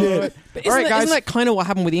 Oh shit, But All right, guys. isn't that kind of what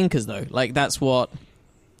happened with the Incas though? Like that's what,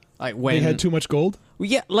 like when they had too much gold. Well,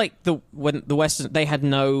 yeah, like when the Western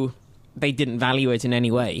they didn't value it in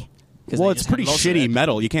any way. 'Cause Well, they it's just had pretty lots of shitty it.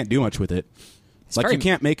 metal. You can't do much with it. Like, very- you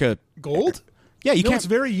can't make a... Gold? Yeah, you No, can't... it's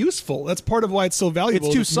very useful. That's part of why it's so valuable.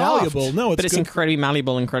 It's too soft. malleable. No, But it's good. incredibly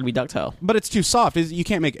malleable, incredibly ductile. But it's too soft. You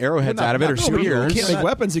can't make arrowheads Well, not- out of it or not pure gold. spears. You can't make Not-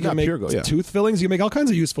 weapons. You not can make pure gold, yeah. tooth fillings. You can make all kinds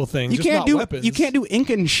of useful things. You just can't not do weapons. you can't do ink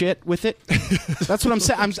and shit with it. That's what I'm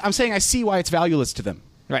saying. I'm saying I see why it's valueless to them.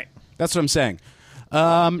 Right. That's what I'm saying. It's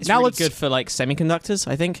now really let's good for like semiconductors.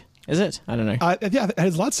 I think is it? I don't know. Yeah, it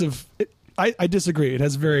has lots of. I disagree. It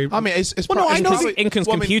has very. I mean, it's Well, no, I know probably- Incan's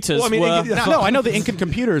well, I mean, computers well, I mean, were. yeah. No, I know the ink and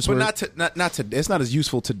computers but were... not to. It's not as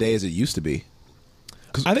useful today as it used to be.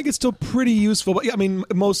 I think it's still pretty useful. But yeah, I mean,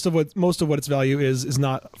 most of what its value is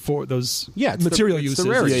not for those Yeah, it's the- material it's the uses.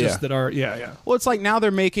 rarity. It's Yeah, just yeah. that are yeah. Well, it's like now they're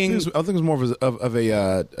making... I think it's more of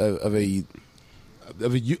a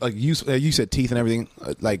like you said teeth and everything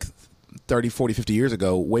like 30, 40, 50 years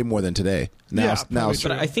ago, way more than today. Now, Yeah, now probably it's true.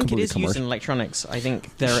 But I think it completely is used commercial. in electronics. I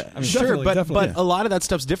think there. I'm Sure, Definitely, but definitely, but yeah. a lot of that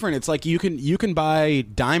stuff's different. It's like you can buy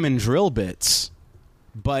diamond drill bits,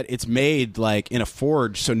 but it's made like in a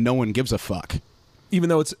forge, so no one gives a fuck. Even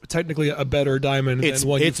though it's technically a better diamond than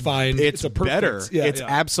one you find, It's a perfect, better. Yeah, it's yeah.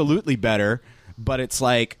 absolutely better. But it's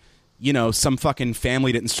like, some fucking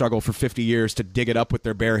family didn't struggle for 50 years to dig it up with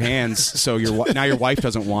their bare hands. So now your wife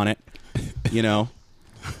doesn't want it.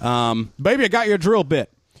 Baby, I got your drill bit.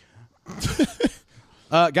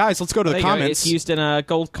 Guys, let's go to the There you go. comments. It's used in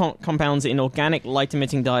gold compounds in organic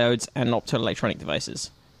light-emitting diodes and optoelectronic devices.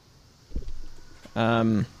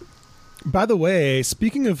 By the way,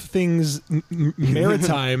 speaking of things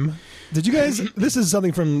maritime, did you guys? This is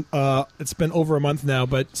something from. It's been over a month now,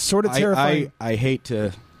 but sort of terrifying. I hate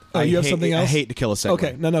to. You have something else? I hate to kill a segue.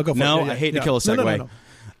 Okay, no, go for it. No, Yeah, I hate yeah. to kill a No, segue. no.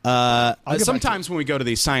 I'll get back to Sometimes when we go to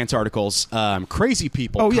these science articles, crazy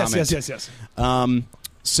people. Oh comment. yes.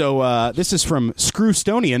 So this is from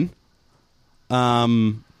Screwstonian.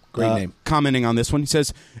 Great name. Commenting on this one, he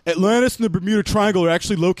says Atlantis and the Bermuda Triangle are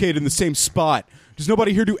actually located in the same spot. Does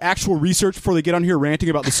nobody here do actual research before they get on here ranting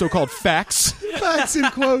about the so-called facts? Facts in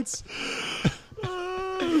quotes.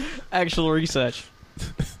 Actual research.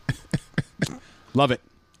 Love it.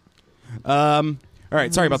 All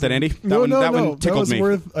right, sorry about that, Andy. That one tickled that was me.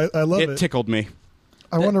 I love it. It tickled me.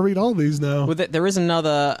 I want to read all these now. Well, there is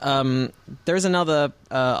another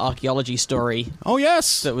archaeology story Oh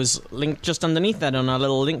yes. that was linked just underneath that on our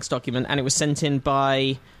little links document, and it was sent in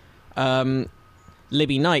by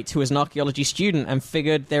Libby Knight, who is an archaeology student, and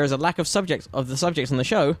figured there is a lack of subjects on the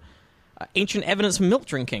show. Ancient evidence for milk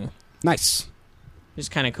drinking, Nice. which is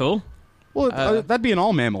kind of cool. Well, that'd be in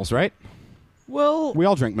all mammals, right? Well, We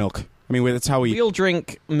all drink milk. I mean, that's how we all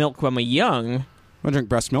drink milk when we're young. drink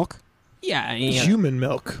breast milk. Yeah, Human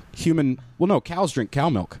milk. Well, no, cows drink cow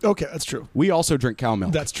milk. Okay, that's true. We also drink cow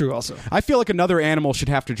milk. That's true. Also, I feel like another animal should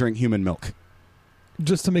have to drink human milk.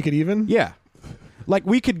 just to make it even. Yeah. Like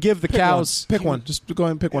we could give the cows. Pick one. Just go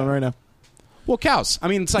ahead and pick one right now. Well, cows. I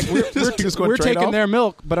mean, it's like we're Just go and trade taking off? their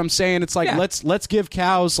milk, but I'm saying it's like Yeah. let's give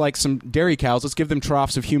cows like some dairy cows. Let's give them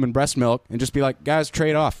troughs of human breast milk and just be like, guys,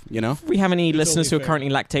 trade off. You know? If we have any listeners who are fair.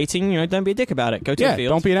 currently lactating, don't be a dick about it. Go to Yeah. a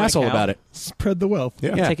field. Don't be an buy a asshole cow, about it. Spread the wealth.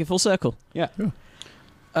 Yeah. Take it full circle. Yeah.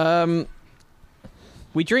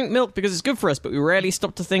 We drink milk because it's good for us, but we rarely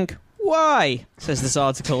stop to think, why? Says this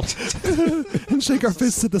article. And shake our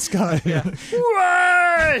fists at the sky.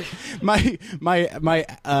 Why? My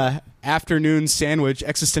afternoon sandwich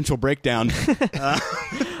existential breakdown.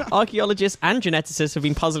 Archaeologists and geneticists have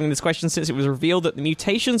been puzzling this question since it was revealed that the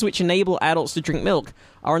mutations which enable adults to drink milk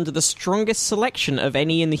are under the strongest selection of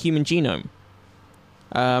any in the human genome.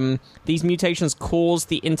 These mutations cause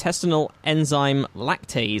the intestinal enzyme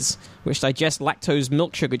lactase, which digests lactose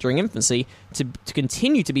milk sugar during infancy, to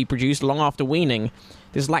continue to be produced long after weaning.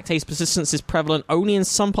 This lactase persistence is prevalent only in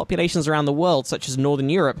some populations around the world, such as Northern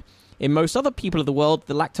Europe. In most other people of the world,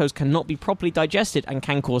 the lactose cannot be properly digested and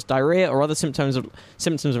can cause diarrhea or other symptoms of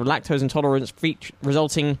lactose intolerance,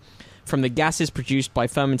 resulting from the gases produced by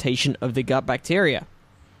fermentation of the gut bacteria.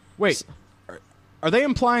 Wait, are they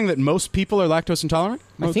implying that most people are lactose intolerant?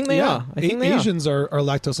 I think they are. I think they are. Asians are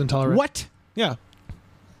lactose intolerant. What? Yeah.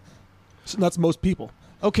 So that's most people.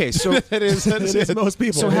 Okay, so That is It is most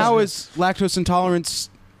people. so how is lactose intolerance?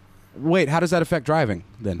 Wait, how does that affect driving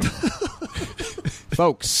then?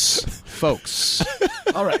 Folks,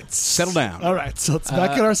 All right. settle down. All right. So let's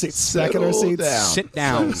back in our seats. Back in our settle seats. down. Sit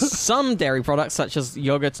down. Some dairy products, such as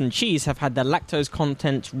yogurt and cheese, have had their lactose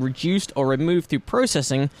content reduced or removed through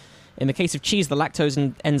processing. In the case of cheese, the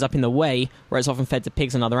lactose ends up in the whey, where it's often fed to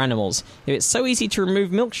pigs and other animals. If it's so easy to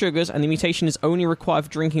remove milk sugars and the mutation is only required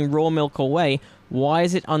for drinking raw milk or whey, why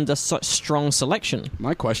is it under such strong selection?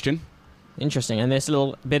 My question. Interesting. And this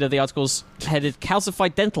little bit of the article's headed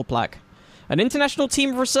Calcified Dental Plaque. An international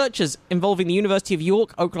team of researchers involving the University of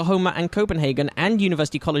York, Oklahoma, and Copenhagen, and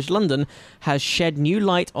University College London has shed new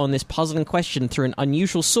light on this puzzling question through an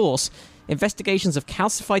unusual source: investigations of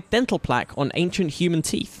calcified dental plaque on ancient human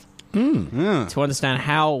teeth. Yeah. To understand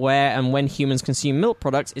how, where, and when humans consume milk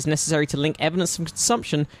products, it's necessary to link evidence of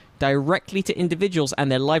consumption directly to individuals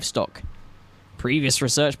and their livestock. Previous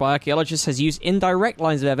research by archaeologists has used indirect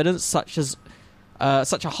lines of evidence, such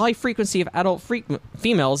a high frequency of adult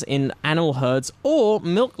females in animal herds or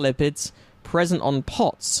milk lipids present on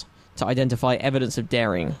pots, to identify evidence of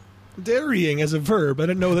dairying. Dairying as a verb. I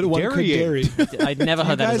didn't know that one could dairy. I'd never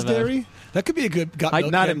heard You that guys as a verb. dairy? That could be a good got milk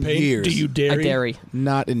not in campaign. years. Do you I dairy? dairy.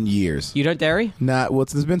 Not in years. You don't dairy? Not. Well,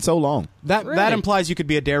 it's been so long. That Really? implies you could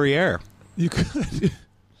be a derriere. You could.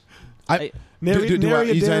 I Nary, do I-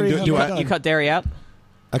 nary a you saying dairy. do have I- done. You cut dairy out?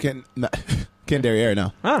 can't can't dairy air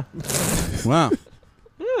now. Ah. Wow.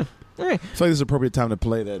 Okay. I feel like this is appropriate time to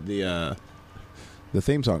play the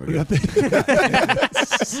theme song again.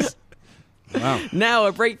 Wow. Now,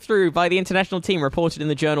 a breakthrough by the international team reported in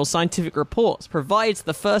the journal Scientific Reports provides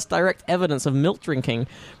the first direct evidence of milk drinking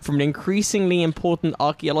from an increasingly important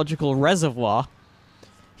archaeological reservoir: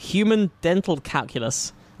 human dental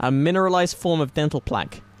calculus, a mineralized form of dental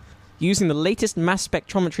plaque. Using the latest mass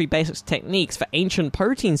spectrometry-based techniques for ancient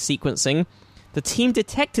protein sequencing, the team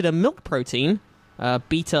detected a milk protein,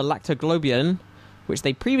 beta-lactoglobulin, which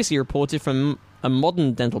they previously reported from a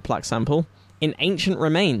modern dental plaque sample, in ancient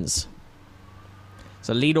remains.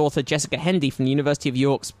 So lead author Jessica Hendy from the University of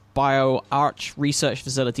York's BioArch research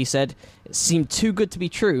facility said, it seemed too good to be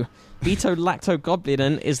true.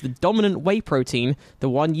 Beta-lactoglobulin is the dominant whey protein, the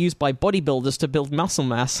one used by bodybuilders to build muscle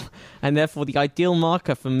mass, and therefore the ideal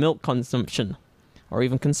marker for milk consumption. Or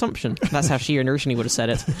even consumption. That's how she originally would have said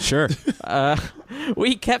it. Sure.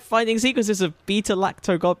 We kept finding sequences of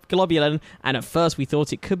beta-lactoglobulin, and at first we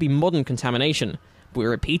thought it could be modern contamination. We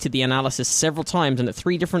repeated the analysis several times and at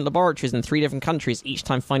 3 different laboratories in 3 different countries, each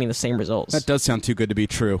time finding the same results. That does sound too good to be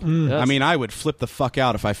true. I mean, I would flip the fuck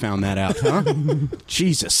out if I found that out, huh?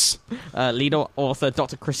 Jesus. Lead author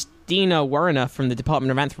Dr. Christina Werner from the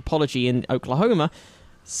Department of Anthropology in Oklahoma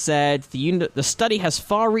said the study has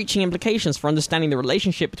far-reaching implications for understanding the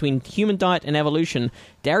relationship between human diet and evolution.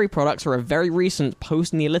 Dairy products are a very recent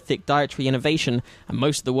post-Neolithic dietary innovation, and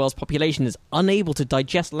most of the world's population is unable to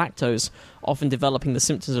digest lactose, often developing the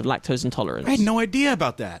symptoms of lactose intolerance. I had no idea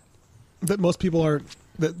about that. That most people are,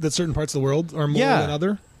 that certain parts of the world are more Yeah. than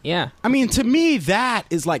other. Yeah. I mean, to me,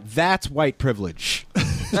 that's white privilege.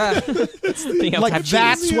 Like,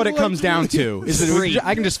 that's what it comes down to. Is that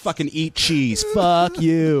I can just fucking eat cheese. Fuck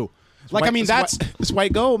you. Like, I mean, it's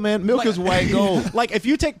white gold, man. Milk is white gold. Like, if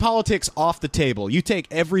you take politics off the table, you take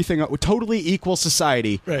everything, totally equal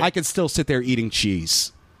society, Right. I could still sit there eating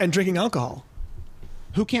cheese. And drinking alcohol.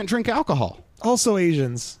 Who can't drink alcohol? Also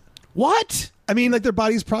Asians. What? I mean, like, their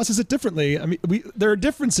bodies process it differently. I mean, there are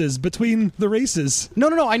differences between the races. No.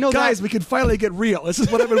 I know Guys, that. we can finally get real. This is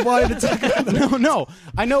what I've been wanting to talk about. No.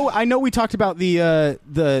 I know. We talked about the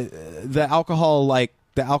alcohol, like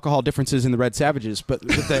the alcohol differences in the Red Savages, but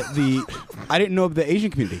the I didn't know of the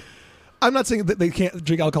Asian community. I'm not saying that they can't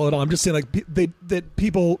drink alcohol at all. I'm just saying, like, that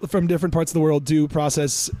people from different parts of the world do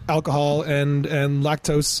process alcohol and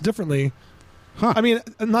lactose differently. Huh. I mean,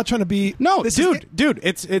 I'm not trying to be No, this dude,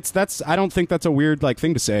 is- it's that's. I don't think that's a weird like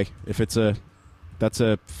thing to say. If that's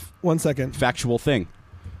a 1 second. factual thing.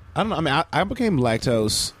 I don't know. I mean, I became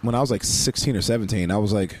lactose when I was like 16 or 17. I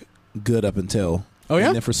was like good up until. Oh, yeah?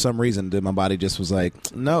 And then for some reason, my body just was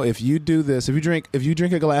like, no. If you do this, if you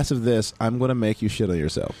drink a glass of this, I'm going to make you shit on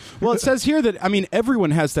yourself. Well, it says here that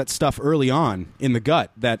everyone has that stuff early on in the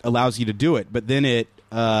gut that allows you to do it, but then the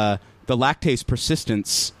lactase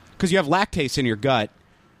persistence, because you have lactase in your gut,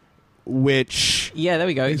 which Yeah, there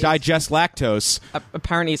we go. digests lactose.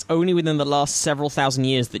 Apparently, it's only within the last several thousand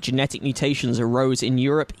years that genetic mutations arose in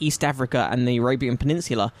Europe, East Africa, and the Arabian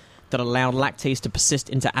Peninsula that allowed lactase to persist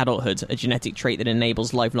into adulthood, a genetic trait that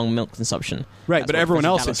enables lifelong milk consumption. Right, That's but what everyone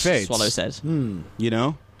Professor else, it Dallas fades. Swallow says. You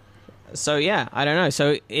know? So, yeah, I don't know.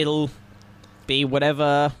 So it'll be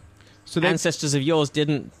whatever So ancestors of yours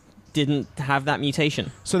didn't have that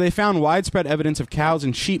mutation. So they found widespread evidence of cows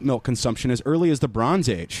and sheep milk consumption as early as the Bronze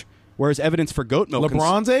Age, whereas evidence for goat milk...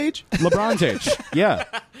 LeBron's age? LeBron's age. Yeah.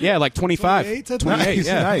 Yeah, like 25. 28? 28, Nice,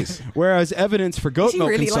 yeah. nice. Whereas evidence for goat Is he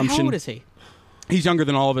milk really? Like, consumption... how old is he? He's younger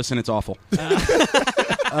than all of us, and it's awful.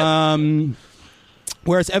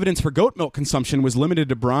 Whereas evidence for goat milk consumption was limited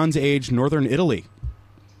to Bronze Age northern Italy.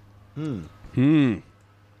 By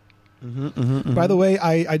the way,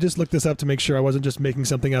 I just looked this up to make sure I wasn't just making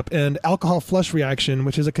something up. And alcohol flush reaction,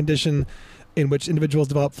 which is a condition in which individuals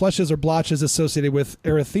develop flushes or blotches associated with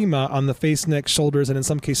erythema on the face, neck, shoulders, and in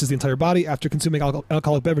some cases the entire body after consuming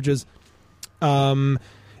alcoholic beverages.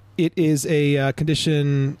 It is a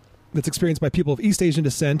condition that's experienced by people of East Asian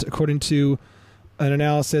descent, according to an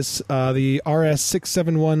analysis. The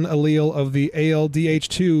RS671 allele of the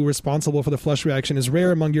ALDH2 responsible for the flush reaction is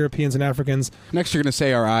rare among Europeans and Africans, Next, you're going to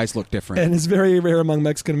say our eyes look different. and is very rare among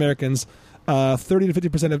Mexican Americans. 30 to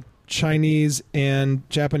 50% of Chinese and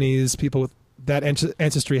Japanese people with that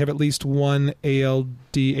ancestry have at least one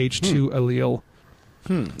ALDH2 allele.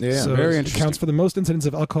 Yeah. So very it interesting. accounts for the most incidents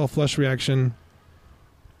of alcohol flush reaction.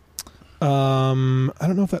 I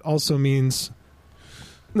don't know if that also means...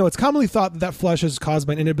 No, it's commonly thought that flush is caused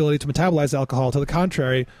by an inability to metabolize alcohol. To the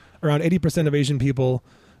contrary, around 80% of Asian people,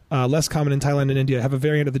 less common in Thailand and India, have a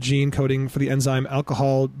variant of the gene coding for the enzyme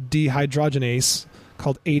alcohol dehydrogenase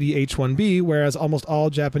called ADH1B, whereas almost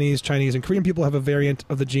all Japanese, Chinese, and Korean people have a variant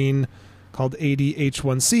of the gene called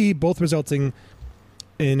ADH1C, both resulting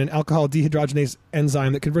in an alcohol dehydrogenase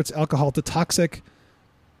enzyme that converts alcohol to toxic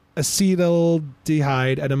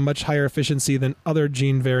acetaldehyde at a much higher efficiency than other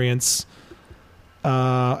gene variants.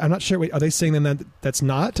 I'm not sure. Wait, are they saying then that that's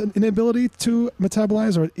not an inability to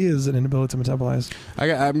metabolize, or it is an inability to metabolize? I'm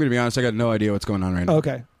going to be honest, I got no idea what's going on right now.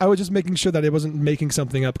 Okay, I was just making sure that it wasn't making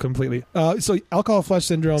something up completely. So alcohol flush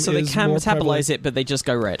syndrome So they is can more metabolize prevalent. it, but they just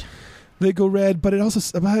go red. They go red, but it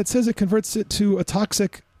also it says it converts it to a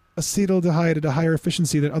toxic acetaldehyde at a higher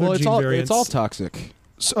efficiency than other Well, gene variants. it's all toxic.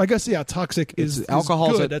 So I guess toxic is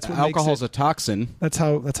alcohol's good. That's what alcohol's makes a toxin. That's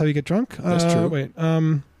how you get drunk. That's true. Wait,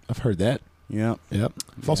 I've heard that. Yeah. Yep.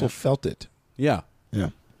 I've also felt it. Yeah. Yeah.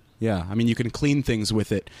 Yeah. I mean, you can clean things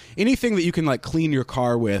with it. Anything that you can like clean your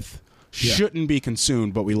car with shouldn't be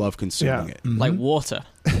consumed, but we love consuming it. Like water.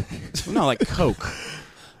 No, like Coke.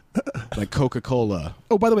 Like Coca-Cola.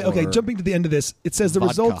 Oh, by the way, okay, or jumping to the end of this, it says the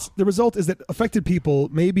vodka. result is that affected people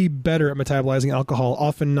may be better at metabolizing alcohol,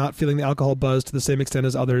 often not feeling the alcohol buzz to the same extent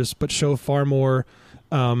as others, but show far more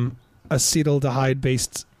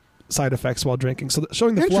acetaldehyde-based side effects while drinking. So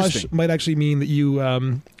showing the flush Interesting. might actually mean that you are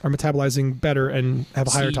metabolizing better and have a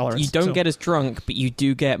So higher tolerance. You don't So get as drunk, but you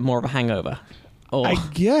do get more of a hangover. Or I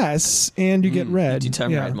guess, and you get red. you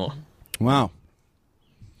turn Yeah. red more. Wow.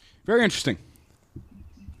 Very interesting.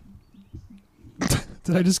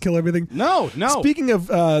 Did I just kill everything? No. Speaking of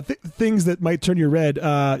things that might turn you red,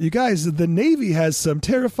 you guys, the Navy has some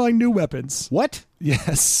terrifying new weapons. What?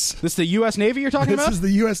 Yes. This the U.S. Navy you're talking This about? is the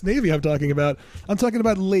U.S. Navy I'm talking about. I'm talking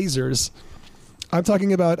about lasers. I'm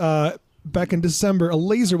talking about back in December, a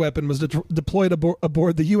laser weapon was deployed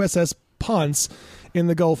aboard the USS Ponce in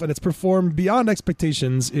the Gulf, and it's performed beyond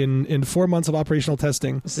expectations in 4 months of operational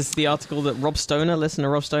testing. Is this the article that listener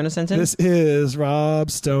Rob Stoner sent in? This is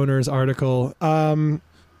Rob Stoner's article.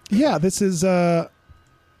 This is... and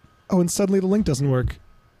suddenly the link doesn't work.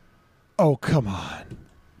 Oh, come on.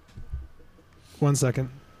 1 second.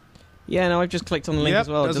 Yeah, no, I've just clicked on the link Yep, as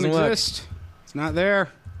well. It doesn't doesn't work. exist. It's not there.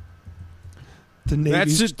 The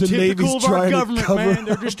Navy's, That's the just typical Navy's of our trying to government, cover man.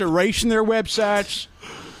 They're just erasing their websites.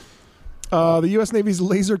 The U.S. Navy's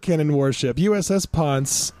laser cannon warship, USS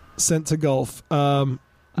Ponce, sent to Gulf. Hang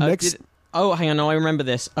on, no, I remember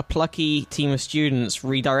this. A plucky team of students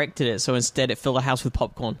redirected it, so instead it filled a house with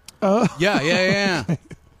popcorn. Yeah.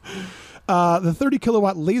 The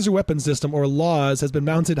 30-kilowatt laser weapon system, or LAWS, has been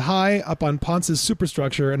mounted high up on Ponce's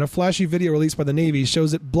superstructure, and a flashy video released by the Navy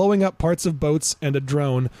shows it blowing up parts of boats and a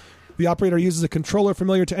drone. The operator uses a controller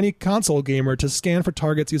familiar to any console gamer to scan for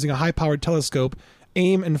targets using a high-powered telescope,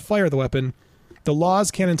 aim, and fire the weapon. The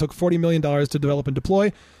LAWS cannon took $40 million to develop and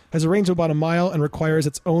deploy, has a range of about a mile, and requires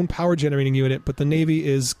its own power-generating unit, but the Navy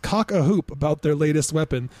is cock-a-hoop about their latest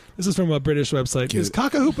weapon. This is from a British website. Is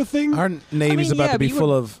cock-a-hoop a thing? Our Navy's about to be but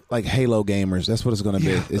full of like Halo gamers. That's what it's going to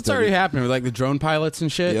be. It's already happening with like the drone pilots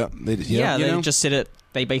and shit. Yep. Yeah, you they know? just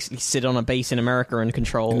they basically sit on a base in America and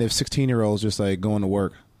control. And they have 16-year-olds just like going to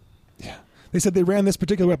work. They said they ran this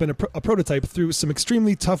particular weapon, a prototype, through some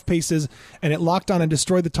extremely tough paces, and it locked on and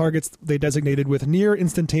destroyed the targets they designated with near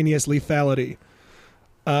instantaneous lethality.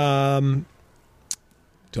 While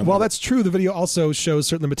that's true, the video also shows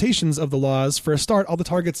certain limitations of the LAWS. For a start, all the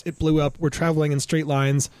targets it blew up were traveling in straight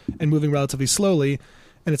lines and moving relatively slowly,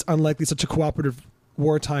 and it's unlikely such a cooperative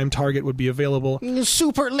wartime target would be available.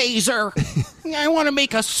 Super laser. I want to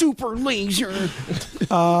make a super laser.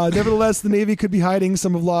 Nevertheless, the Navy could be hiding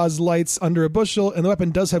some of LAW's lights under a bushel, and the weapon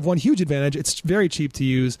does have one huge advantage. It's very cheap to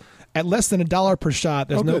use. At less than $1 per shot,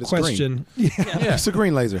 there's no good, it's question. Yeah, it's a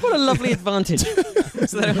green laser. What a lovely advantage.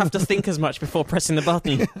 So they don't have to think as much before pressing the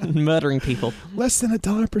button and murdering people. Less than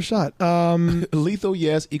 $1 per shot. Lethal,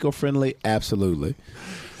 yes. Eco-friendly, absolutely.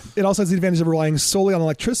 It also has the advantage of relying solely on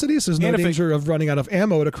electricity, so there's no And if danger of running out of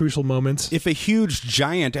ammo at a crucial moment. If a huge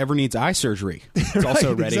giant ever needs eye surgery, it's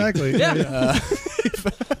also ready. Exactly. Yeah.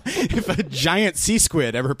 If a giant sea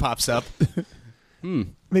squid ever pops up.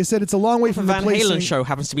 They said it's a long way If a from Van replacing... Halen show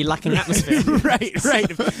happens to be lacking atmosphere. right.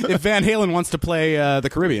 If Van Halen wants to play the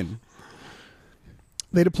Caribbean.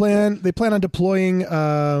 They plan on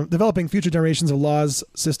developing future generations of LAWS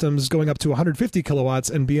systems going up to 150 kilowatts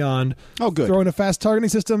and beyond. Oh, good. Throw in a fast targeting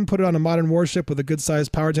system, put it on a modern warship with a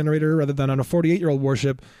good-sized power generator rather than on a 48-year-old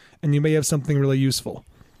warship, and you may have something really useful.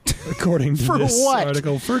 According to For this what?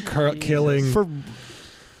 article. For killing. For Do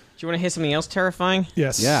you want to hear something else terrifying?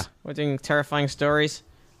 Yes. Yeah. We're doing terrifying stories.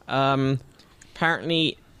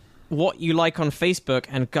 Apparently, what you like on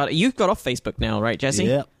Facebook you've got off Facebook now, right, Jesse?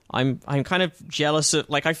 Yeah. I'm kind of jealous of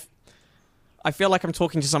I feel like I'm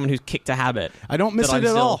talking to someone who's kicked a habit. I don't miss that it I'm at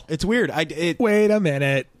still- all. It's weird. Wait a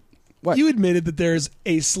minute. What? You admitted that there's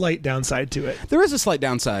a slight downside to it. There is a slight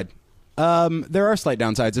downside. There are slight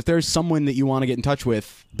downsides. If there's someone that you want to get in touch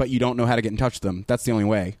with, but you don't know how to get in touch with them, that's the only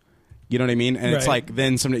way. You know what I mean? And it's Right. like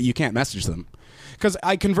then you can't message them. Because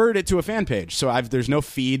I converted it to a fan page, so there's no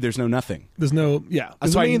feed, there's no nothing. There's no, yeah.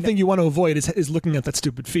 That's The why main thing you want to avoid is looking at that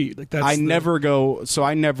stupid feed. Like that's I never go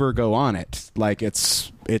on it. Like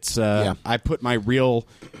it's I put my real.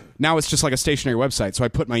 Now it's just like a stationary website, so I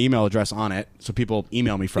put my email address on it, so people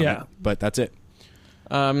email me from Yeah. it. But that's it.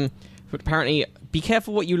 But apparently, be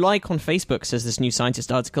careful what you like on Facebook, says this New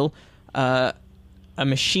Scientist article. A A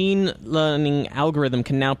machine learning algorithm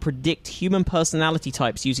can now predict human personality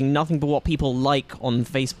types using nothing but what people like on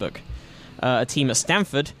Facebook. A team at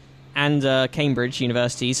Stanford and Cambridge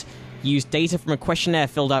universities used data from a questionnaire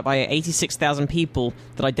filled out by 86,000 people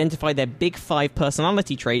that identified their big 5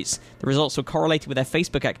 personality traits. The results were correlated with their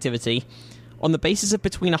Facebook activity. On the basis of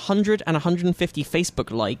between 100 and 150 Facebook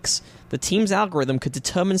likes, the team's algorithm could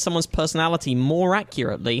determine someone's personality more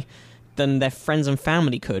accurately than their friends and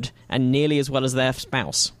family could, and nearly as well as their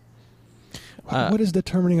spouse. What is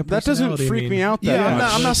determining a That personality doesn't freak mean? me out that Yeah,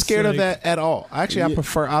 much. I'm not It's scared of like- that at all. Actually, I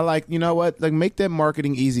prefer. I like. You know what? Like, make that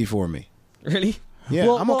marketing easy for me. Really? Yeah,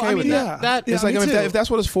 Well, I'm well, okay I mean, with that. that- It's yeah, like me too. if that's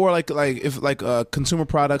what it's for, like if consumer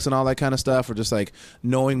products and all that kind of stuff, or just like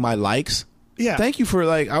knowing my likes. Yeah. Thank you for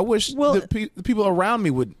like. I wish Well- the people around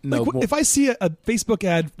me would know Like, more. if I see a Facebook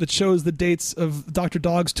ad that shows the dates of Dr.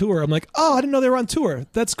 Dog's tour, I'm like, oh, I didn't know they were on tour.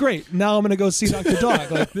 That's great. Now I'm going to go see Dr.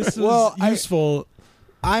 Dog. Like, this is Well, useful.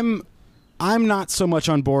 I'm not so much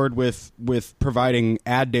on board with providing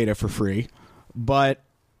ad data for free, but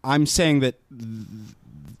I'm saying that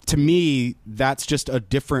to me that's just a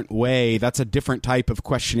different way. That's a different type of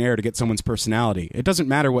questionnaire to get someone's personality. It doesn't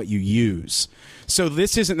matter what you use. So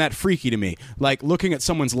this isn't that freaky to me. Like looking at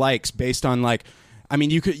someone's likes based on like, I mean,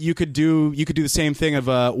 you could do the same thing of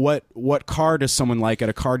what car does someone like at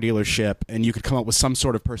a car dealership, and you could come up with some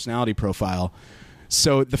sort of personality profile.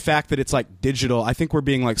 So the fact that it's like digital, I think we're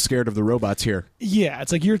being like scared of the robots here. Yeah,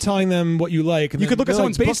 it's like you're telling them what you like. And You then could look at they're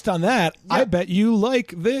like, someone's based on that, I bet you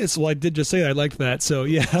like this. Well, I did just say I liked that, so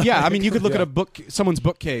yeah. Yeah, I mean, you could look at someone's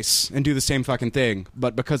bookcase and do the same fucking thing,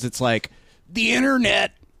 but because it's like the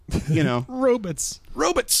internet, you know, Robots.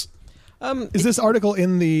 robots. Is this article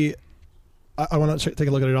in the... I want to take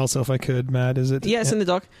a look at it also, if I could, Matt. Is it? Yeah, it's in the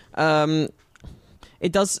doc.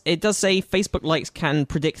 It does say Facebook likes can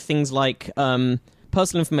predict things like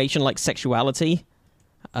personal information like sexuality.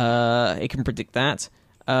 It can predict that.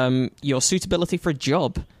 Your suitability for a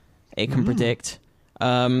job, it can predict.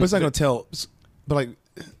 but it's not going to tell. But like,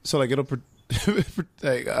 so like it'll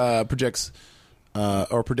projects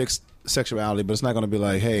or predicts sexuality, but it's not going to be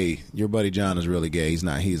like, hey, your buddy John is really gay.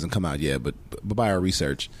 He hasn't come out yet, but by our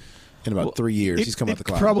research, in about 3 years, he's come out the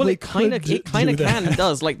closet. probably Well, it kind of could can do that. and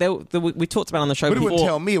does. Like we talked about on the show But it before. wouldn't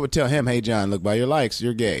tell me. It would tell him, "Hey, John, look, by your likes,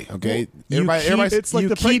 you're gay." Okay, everybody's it's like you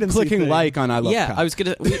the keep pregnancy clicking thing. like on I love Yeah, Cock. I was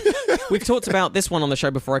gonna. We've talked about this one on the show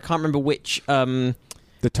before. I can't remember which. the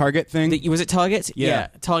Target thing. Was it Target? Yeah.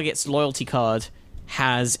 Target's loyalty card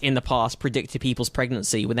has in the past predicted people's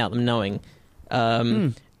pregnancy without them knowing,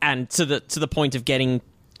 and to the point of getting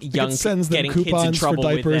It sends them getting kids in coupons for trouble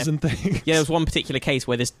with diapers their, and things. Yeah, there was one particular case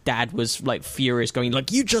where this dad was like furious, going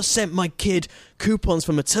like, "You just sent my kid coupons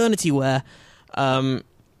for maternity wear," and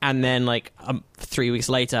then like 3 weeks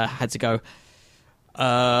later had to go.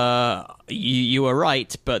 You were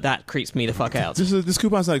right, but that creeps me the fuck out. This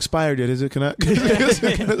coupon's not expired yet, is it? Can I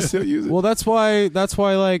still use it? Well, that's why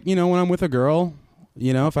like, you know, when I'm with a girl,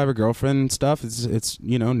 you know, if I have a girlfriend and stuff, it's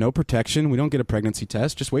you know, no protection. We don't get a pregnancy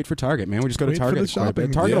test. Just wait for Target, man. We just go to Wait for Target. the It's quite a bit.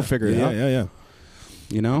 shopping. Target will figure it out. Yeah.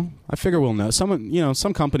 You know, I figure we'll know.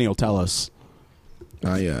 Some company will tell us.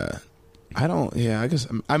 I don't. Yeah, I guess.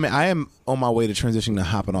 I mean, I am on my way to transitioning to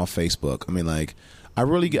hopping off Facebook. I mean, like, I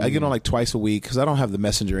get on like twice a week because I don't have the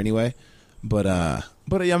Messenger anyway. But yeah,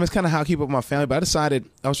 I mean, it's kind of how I keep up with my family. But I decided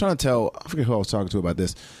I was trying to tell. I forget who I was talking to about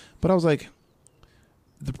this, but I was like,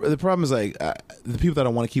 the problem is like the people that I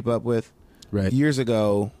want to keep up with. Right. Years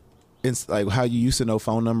ago, it's like how you used to know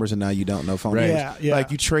phone numbers and now you don't know phone Right. numbers. Yeah.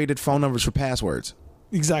 Like you traded phone numbers for passwords.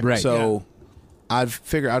 Exactly. Right. So I've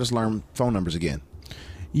figured I'll just learn phone numbers again.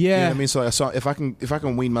 Yeah. You know what I mean? So I saw if I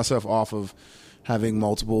can wean myself off of having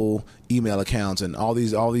multiple email accounts and all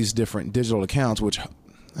these different digital accounts, which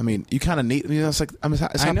I mean, you kind of need. You know, it's like it's how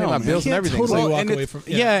I pay my man. bills You and can't everything. totally So- walk and away it's-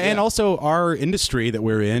 from- yeah, yeah. and also our industry that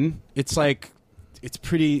we're in, it's like it's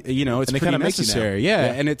pretty, you know, it's And they pretty kinda make you now. necessary. Yeah,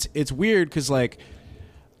 Yeah. and it's weird because like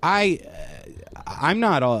I'm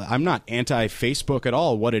not anti Facebook at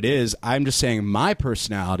all. What it is, I'm just saying my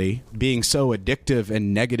personality being so addictive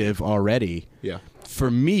and negative already. Yeah. For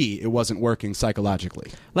me, it wasn't working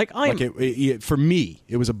psychologically. Like For me,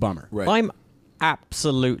 it was a bummer. Right. I'm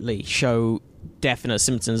absolutely show definite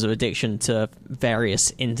symptoms of addiction to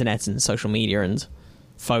various internet and social media and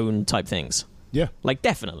phone type things. Yeah. Like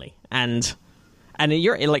definitely. And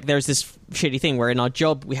you're like, there's this shitty thing where in our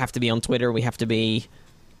job we have to be on Twitter, we have to be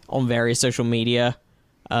on various social media,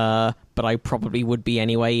 but I probably would be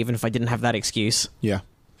anyway, even if I didn't have that excuse. Yeah.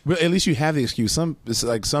 But at least you have the excuse. Some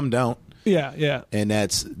don't, Yeah. and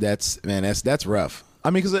that's rough. I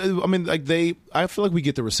mean, because I feel like we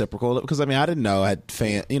get the reciprocal because I mean I didn't know I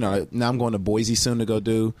had now I'm going to Boise soon to go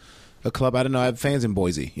do a club. I didn't know I had fans in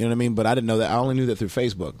Boise. You know what I mean? But I didn't know that. I only knew that through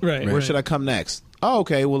Facebook. Right, Where right. should I come next? Oh,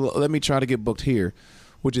 okay. Well, let me try to get booked here,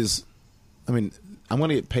 which is, I mean, I'm going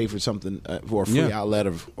to get paid for something for a free Yeah. outlet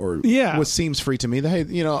or Yeah. what seems free to me. That, hey,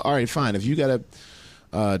 you know, all right, fine. If you got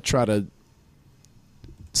to try to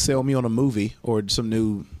sell me on a movie or some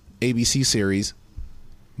new ABC series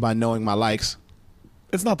by knowing my likes.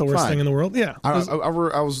 It's not the worst Fine. thing in the world. Yeah. I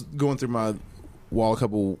was going through my wall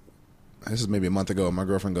this is maybe a month ago, and my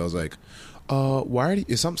girlfriend goes like, why are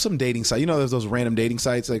you, some dating site, you know, there's those random dating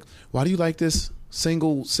sites, like, why do you like this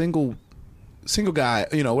single guy,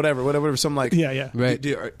 you know, whatever, some like, Yeah. Right.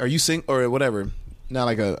 are you single or whatever, not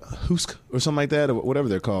like a Hoosk or something like that, or whatever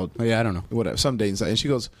they're called. Oh, yeah, I don't know. Whatever, some dating site. And she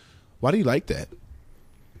goes, why do you like that?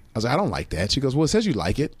 I was like, I don't like that. She goes, well, it says you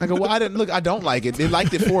like it. I go, well, I don't like it. They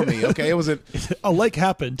liked it for me. Okay, it wasn't. A like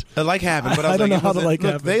happened. A like happened, but I I was don't like, know how the like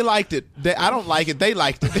look, happened. they liked it. I don't like it. They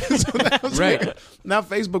liked it. So that was Right. weird. Now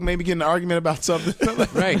Facebook made me get in an argument about something.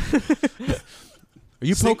 Right. Are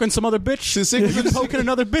you poking some other bitch? So singles- Are you poking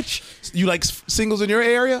another bitch? You like singles in your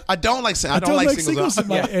area? I don't like. I I don't like singles. in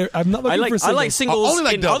my area. I'm not looking for singles. I like singles Only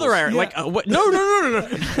like in doubles. other areas. Yeah. Like what? No.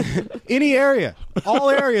 Any area. All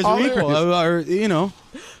areas All are equal. areas. Or, you know.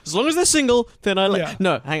 As long as they're single, then I like. Yeah.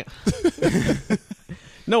 No, hang on.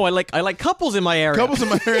 No, I like couples in my area. Couples in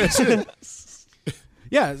my area. Too.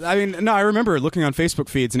 Yeah, I mean, no, I remember looking on Facebook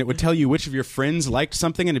feeds, and it would tell you which of your friends liked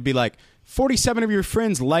something, and it'd be like, 47 of your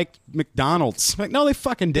friends liked McDonald's. Like, no, they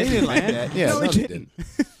fucking didn't, didn't like man. that. Yeah, no, they didn't.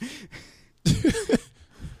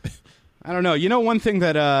 I don't know. You know, one thing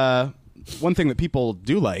that people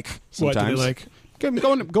do like What sometimes. do they like?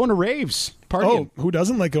 Going to raves, partying. Oh, who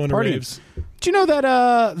doesn't like going to Partying. raves? Do you know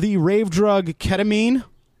that the rave drug ketamine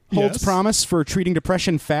holds Yes. promise for treating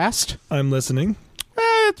depression fast? I'm listening.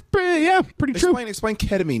 It's pretty true. Explain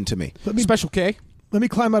ketamine to me. Special K. Let me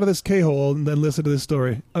climb out of this K-hole and then listen to this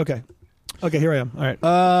story. Okay, here I am. All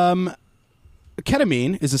right.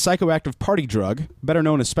 Ketamine is a psychoactive party drug, better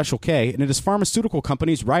known as Special K, and it is pharmaceutical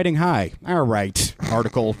companies riding high. All right,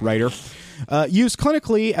 article writer. Used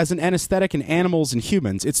clinically as an anesthetic in animals and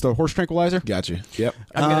humans. It's the horse tranquilizer. Gotcha. Yep.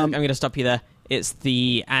 I'm gonna stop you there. It's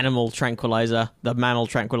the animal tranquilizer. The mammal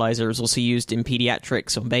tranquilizer is also used in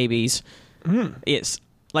pediatrics on babies. It's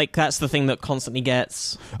like that's the thing that constantly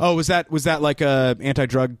gets. Oh, was that like a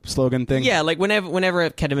anti-drug slogan thing? Yeah, like whenever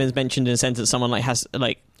ketamine is mentioned in a sentence, someone like has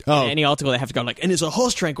like Oh. in any article they have to go like, and it's a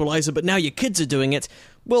horse tranquilizer, but now your kids are doing it.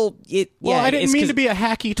 Well, Well, I didn't it's mean 'cause- to be a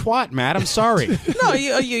hacky twat, Matt. I'm sorry. No,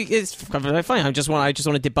 it's fine. I just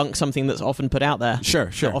want to debunk something that's often put out there. Sure.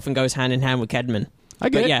 That often goes hand in hand with ketamine. I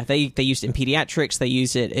get but it. yeah, they use it in pediatrics. They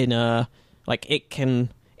use it in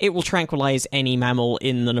it will tranquilize any mammal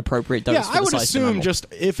in an appropriate dose. Yeah, for I the would size of the assume mammal. just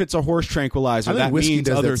if it's a horse tranquilizer, I think that whiskey means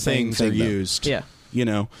does other that same things thing, are though. used. Yeah. You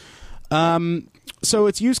know. So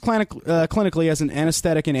it's used clinically as an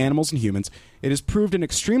anesthetic in animals and humans. It has proved an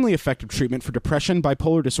extremely effective treatment for depression,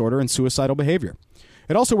 bipolar disorder, and suicidal behavior.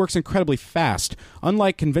 It also works incredibly fast.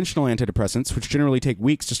 Unlike conventional antidepressants, which generally take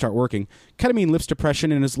weeks to start working, ketamine lifts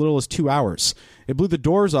depression in as little as 2 hours. It blew the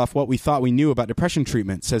doors off what we thought we knew about depression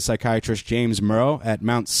treatment, says psychiatrist James Murrow at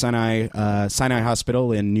Mount Sinai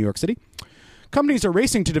Hospital in New York City. Companies are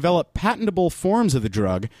racing to develop patentable forms of the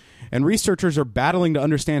drug, and researchers are battling to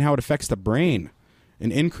understand how it affects the brain.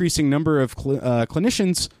 An increasing number of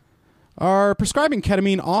clinicians are prescribing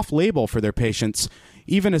ketamine off-label for their patients,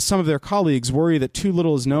 even as some of their colleagues worry that too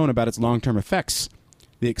little is known about its long-term effects.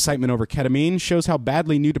 The excitement over ketamine shows how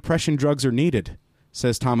badly new depression drugs are needed,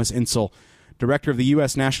 says Thomas Insel, director of the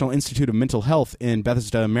U.S. National Institute of Mental Health in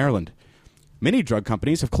Bethesda, Maryland. Many drug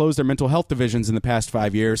companies have closed their mental health divisions in the past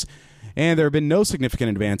 5 years, and there have been no significant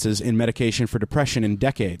advances in medication for depression in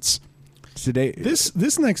decades. Today,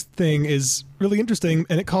 This next thing is really interesting,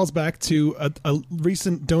 and it calls back to a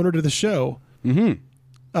recent donor to the show.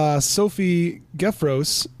 Mm-hmm. Sophie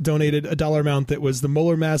Gefros donated a dollar amount that was the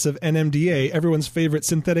molar mass of NMDA, everyone's favorite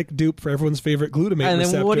synthetic dupe for everyone's favorite glutamate And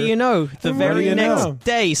receptor. then what do you know? The And what do very you next know?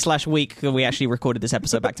 day / week that we actually recorded this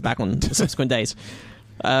episode back to back on subsequent days.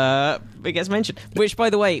 It gets mentioned. Which, by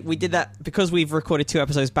the way, we did that because we've recorded 2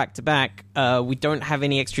 episodes back to back. We don't have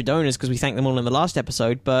any extra donors because we thanked them all in the last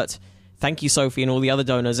episode. But thank you, Sophie, and all the other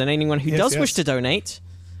donors, and anyone who does wish to donate.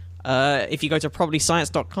 If you go to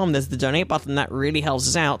probablyscience.com, there's the donate button. That really helps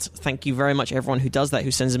us out. Thank you very much, everyone who does that,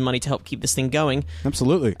 who sends in money to help keep this thing going.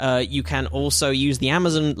 absolutely. You can also use the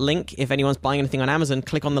Amazon link. If anyone's buying anything on Amazon,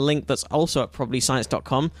 click on the link that's also at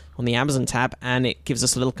probablyscience.com on the Amazon tab, and it gives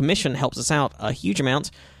us a little commission, helps us out a huge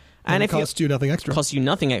amount. And it if you- costs you nothing extra. costs you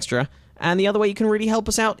nothing extra. And the other way you can really help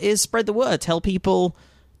us out is spread the word. Tell people,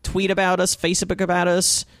 tweet about us, Facebook about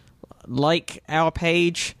us, like our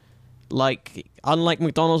page. unlike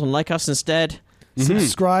McDonald's and like us instead.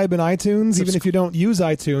 Subscribe in iTunes, even if you don't use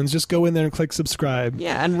iTunes. Just go in there and click subscribe.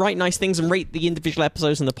 Yeah, and write nice things and rate the individual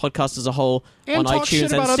episodes and the podcast as a whole And on talk iTunes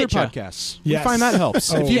shit about and other Stitcher. podcasts. Yes. We find that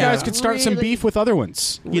helps. Oh, if you yeah. guys could start some Really- beef with other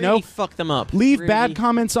ones, Really fuck them up. leave Really. bad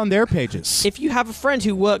comments on their pages. If you have a friend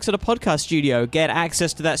who works at a podcast studio, get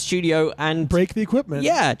access to that studio and Break the equipment.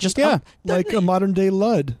 yeah, just Yeah. Like a modern day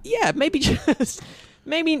Lud. yeah, maybe just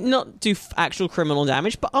maybe not do actual criminal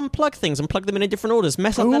damage, but unplug things and plug them in different orders,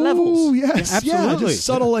 mess up their Oh, levels. yes. Yeah, absolutely. Just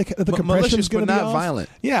subtle, like the compression's malicious, going but to be not off. violent.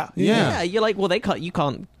 Yeah. Yeah, you're like, well,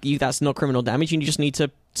 that's not criminal damage. You just need to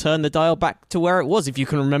turn the dial back to where it was if you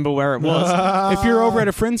can remember where it was. If you're over at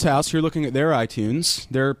a friend's house, you're looking at their iTunes,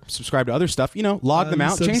 they're subscribed to other stuff, log them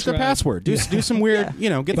out, change their Unsubscribe. password, do some weird,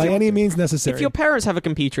 get By the- any means necessary. If your parents have a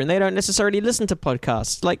computer and they don't necessarily listen to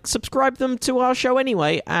podcasts, like subscribe them to our show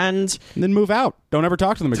anyway, and then move out. Don't ever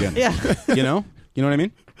talk to them again. yeah, You know what I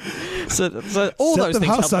mean? so all Set those the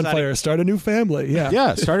things house help on us out. fire. Start a new family. Yeah.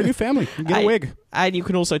 Yeah, start a new family. Get a I- wig. And you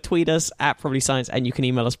can also tweet us at probablyscience, and you can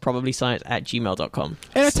email us probablyscience@gmail.com.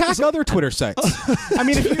 And attack other Twitter sites. I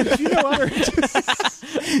mean, if you know other...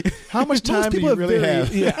 How much time do you have really very-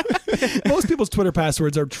 have? Yeah. Most people's Twitter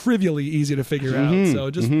passwords are trivially easy to figure out. So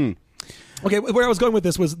just. Okay, where I was going with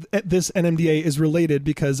this was this NMDA is related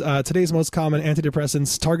because today's most common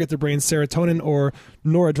antidepressants target the brain's serotonin or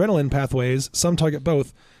noradrenaline pathways. Some target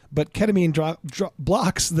both. But ketamine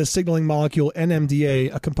blocks the signaling molecule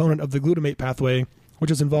NMDA, a component of the glutamate pathway,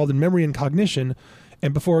 which is involved in memory and cognition.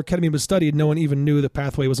 And before ketamine was studied, no one even knew the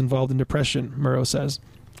pathway was involved in depression, Murrow says.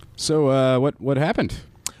 So what happened?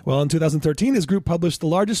 Well, in 2013, his group published the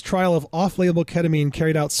largest trial of off-label ketamine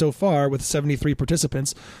carried out so far with 73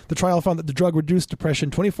 participants. The trial found that the drug reduced depression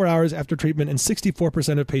 24 hours after treatment in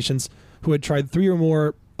 64% of patients who had tried 3 or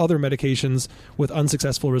more other medications with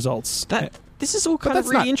unsuccessful results. This is all But kind of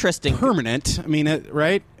that's really not interesting. permanent. I mean,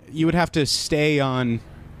 right? You would have to stay on...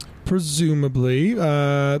 Presumably,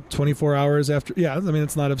 24 hours after. Yeah, I mean,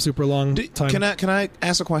 it's not a super long time. Can I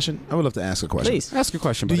ask a question? I would love to ask a question. Please. Ask a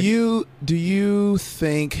question, Do buddy. you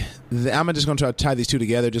think that, I'm just going to try to tie these two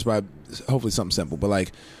together just by hopefully something simple, but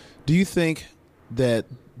like, do you think that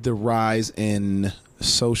the rise in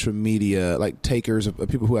social media, like takers of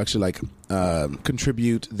people who actually like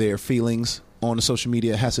contribute their feelings on the social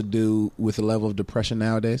media, has to do with the level of depression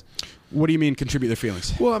nowadays? What do you mean contribute their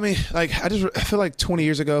feelings? Well, I mean, like, I feel like 20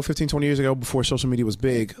 years ago, 20 years ago, before social media was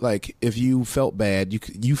big, like, if you felt bad,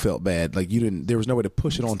 you felt bad. Like, there was no way to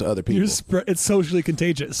push it on to other people. It's socially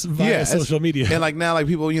contagious via it's- social media. And like now, like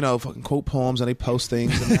people, fucking quote poems and they post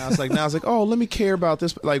things. And now it's like, oh, let me care about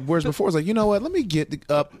this. Like, whereas before it's like, you know what? Let me get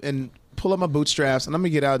up and pull up my bootstraps and let me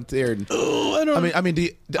get out there. And could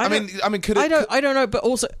it? I don't know, but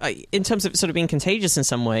also in terms of it sort of being contagious in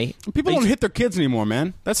some way, People don't hit their kids anymore,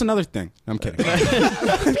 man. That's another thing. I'm kidding.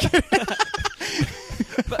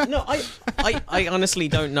 But no, I honestly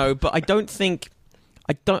don't know. But I don't think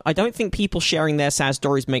people sharing their sad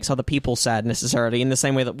stories makes other people sad necessarily. In the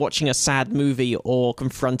same way that watching a sad movie or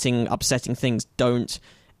confronting upsetting things don't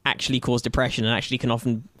actually cause depression and actually can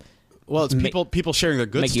often. Well, it's people sharing their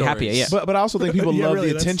good Make you stories. happier, yeah. But I also think people Yeah, love really,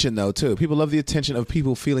 the that's- attention though too. People love the attention of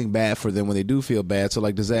people feeling bad for them when they do feel bad. So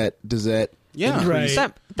like, does that? Yeah. Right.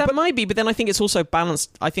 That might be, but then I think it's also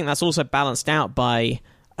balanced. I think that's also balanced out by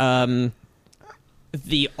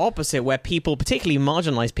the opposite, where people, particularly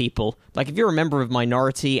marginalized people, like if you're a member of a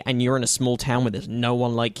minority and you're in a small town where there's no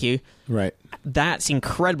one like you, Right. that's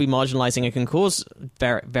incredibly marginalizing and can cause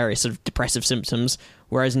various sort of depressive symptoms.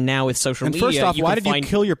 Whereas now with social And media, first off, you why can did find, you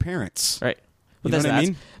kill your parents? Right. You know there's what I that.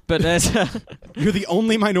 mean? But there's You're the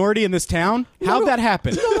only minority in this town? How'd that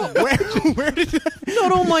happen? Where did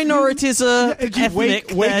not all minorities are Did you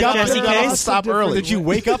ethnic. wake up Jesse and Case. stop early? Did you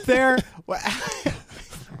wake up there?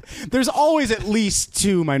 There's always at least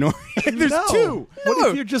 2 minorities. There's No. 2. What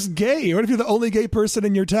if you're just gay? What if you're the only gay person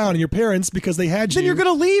in your town and your parents, because they had you? Then you're going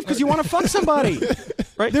to leave because you want to fuck somebody.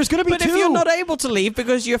 Right? There's going to be But 2. if you're not able to leave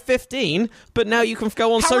because you're 15, but now you can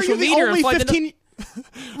go on How social are you the media only and find 15?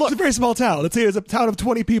 It's a very small town. Let's say it's a town of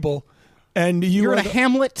 20 people, and You're are in a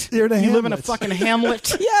hamlet. You're in a You live in a hamlet. fucking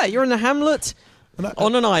hamlet. Yeah, you're in a hamlet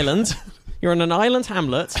on an island. You're in an island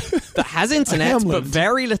hamlet that has internet, but hamlet.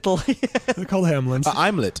 very little They're called hamlets.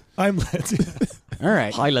 I'm lit. I'm lit. All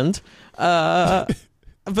right. island.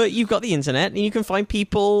 But you've got the internet, and you can find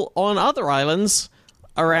people on other islands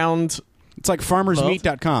around. It's like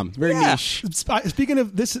farmersmeat.com. Very Yeah. niche. Speaking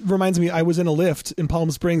of, this reminds me, I was in a Lyft in Palm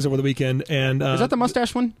Springs over the weekend, and Is that the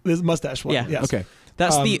mustache one? this mustache one? Yeah. Yes. Okay.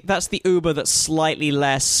 That's the Uber that's slightly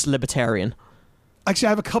less libertarian. Actually, I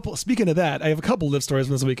have a couple. Speaking of that, I have a couple Lyft stories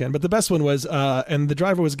from this weekend. But the best one was, and the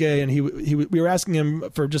driver was gay, and we were asking him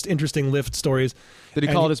for just interesting Lyft stories. Did he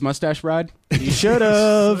And call it his mustache ride? He should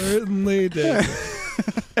have. Certainly did.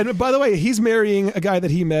 And by the way, he's marrying a guy that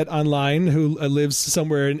he met online who lives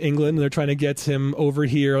somewhere in England. And they're trying to get him over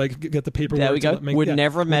here, like get the paperwork. There we go. to Would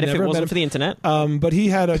never have met if it wasn't for the internet. But he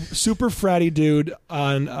had a super fratty dude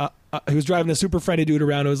on. He was driving a super fratty dude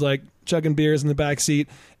around who was like chugging beers in the back seat,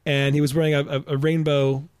 and he was wearing a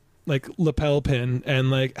rainbow like lapel pin. And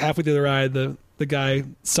like halfway through the ride, the guy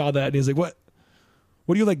saw that and he's like, "What?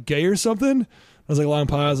 What are you, like, gay or something?" I was like, long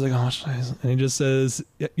pause, like, oh, shit. And he just says,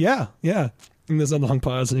 "Yeah." And there's a long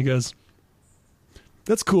pause, and he goes,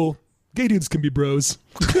 "That's cool. Gay dudes can be bros."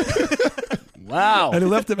 Wow. And he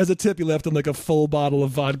left him as a tip. He left him like a full bottle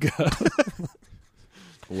of vodka.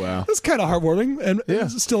 Wow. It's kind of heartwarming, and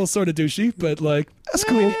it's still sort of douchey, but like that's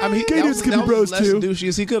cool. I mean, gay dudes can be bros less too. douchey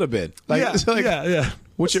as he could have been. Like, Yeah, it's like, yeah.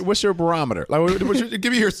 What's your barometer? Like,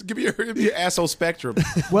 give me your asshole spectrum.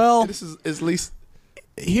 Well, This is at least.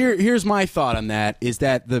 here's my thought on that: is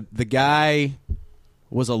that the guy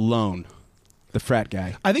was alone, the frat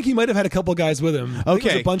guy. I think he might have had a couple guys with him. I think it was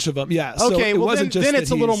Okay. a bunch of them. Yeah. So Okay, it well wasn't just then that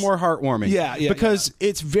it's a little he's- more heartwarming. Yeah, because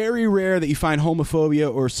it's very rare that you find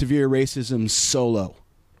homophobia or severe racism solo.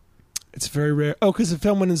 It's very rare. Oh, because if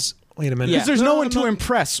someone is. Wait a minute. Yeah. Because there's no one to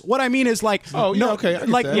impress. What I mean is like, Oh, yeah, no, okay, I get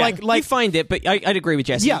like, that. Yeah, like, you find it, but I'd agree with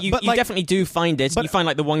Jesse. Yeah, you but you like- definitely do find it. but- You find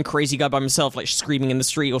like the one crazy guy by himself, like screaming in the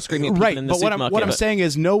street or screaming at people right. in the But what supermarket. I'm saying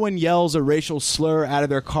is, no one yells a racial slur out of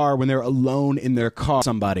their car when they're alone in their car.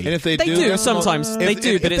 Somebody. And if they, They do that's the most- sometimes. They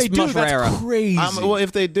do, but if it's they do, much that's rarer. Crazy. Well,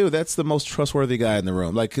 if they do, that's the most trustworthy guy in the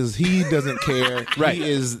room. Like, because he doesn't care. Right. He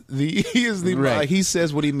is the Right. like, he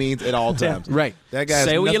says what he means at all times. Right. That guy.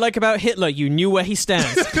 Say what you like about Hitler. You knew where he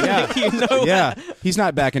stands. Yeah. you know. Yeah, he's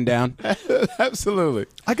not backing down. Absolutely.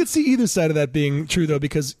 I could see either side of that being true, though,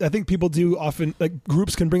 because I think people do often, like,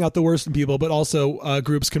 groups can bring out the worst in people, but also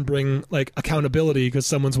groups can bring, like, accountability because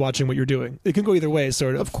someone's watching what you're doing. It can go either way,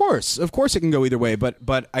 sort of. Of course, it can go either way.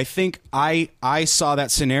 But I think I saw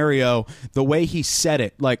that scenario the way he said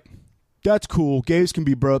it, like, that's cool. Gays can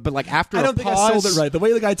be bro, but like after I don't a think pause, I sold it right. The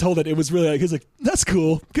way the guy told it, it was really like, he's like, that's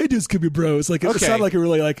cool. Gay dudes could be bros. Like, it Okay. sounded like it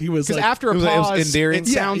really, like, he was Because like, after a it was pause, endearing. it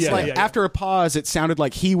sounds Yeah, like yeah. after a pause, it sounded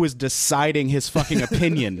like he was deciding his fucking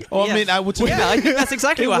opinion. Well, Yeah. I mean, I would. Yeah, I think that's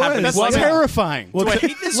exactly what happened. That's It's like, terrifying. do I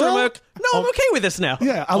hate this or am I- No, I'm okay with this now.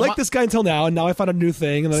 yeah, I like this guy until now, and now I found a new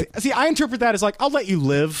thing. And like, See, I interpret that as like, I'll let you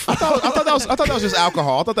live. I thought that was just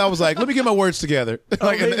alcohol. I thought that was like, let me get my words together.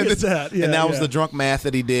 Like, maybe it's that. Yeah, and that was yeah. the drunk math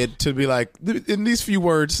that he did to be like, in these few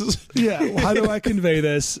words. yeah, well, how do I convey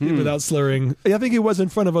this without slurring? I think he was in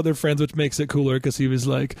front of other friends, which makes it cooler because he was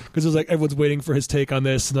like, because it was like everyone's waiting for his take on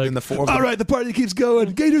this. And like, In the four of all them. right, the party keeps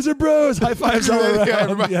going. Gay dudes are bros. High fives all around. Yeah,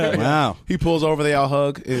 everybody- Yeah. Wow. He pulls over, they all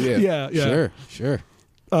hug. Yeah. Yeah. Sure.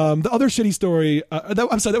 The other shitty story,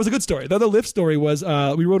 I'm sorry, that was a good story. The other Lyft story was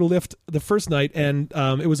we rode a Lyft the first night, and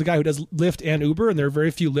it was a guy who does Lyft and Uber, and there are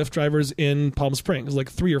very few Lyft drivers in Palm Springs, like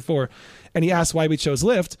 3 or 4. And he asked why we chose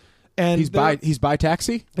Lyft. And He's by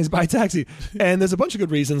taxi. He's by taxi. And there's a bunch of good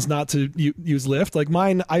reasons not to use Lyft. Like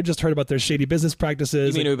mine, I just heard about their shady business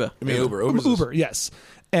practices. You mean Uber? I mean, Uber. Uber, yes.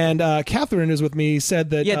 And Catherine is with me,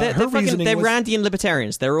 said that Yeah, her they're reasoning they're was... Randian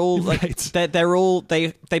libertarians. They're all like Right. they're all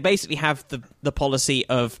they basically have the policy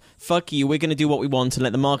of fuck you, we're going to do what we want and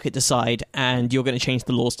let the market decide, and you're going to change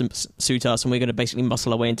the laws to suit us, and we're going to basically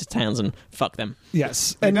muscle our way into towns and fuck them.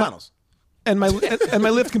 Yes. And McDonald's. And my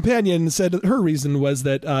Lyft companion said that her reason was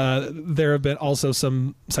that there have been also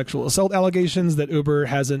some sexual assault allegations that Uber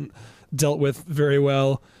hasn't dealt with very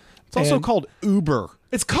well. It's also And called Uber.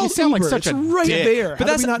 It's called You sound Uber. like such it's a right dick. there. But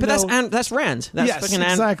How did we not know? that's Rand. That's Yes, fucking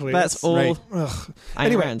exactly. That's That's all. right. Ugh. Ayn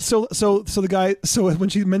Anyway, Rand. so the guy, so when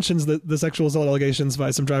she mentions the sexual assault allegations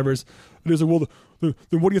by some drivers, it is like, well,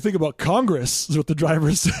 then what do you think about Congress? Is what the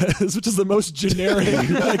driver says, which is the most generic,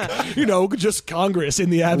 like, just Congress in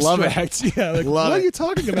the abstract. Yeah, like what are you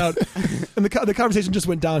talking about? And the conversation just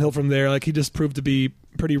went downhill from there. Like he just proved to be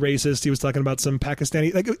pretty racist. He was talking about some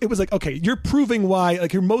Pakistani. Like it was like, okay, you're proving why.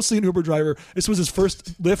 Like you're mostly an Uber driver. This was his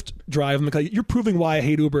first Lyft drive. I'm like, you're proving why I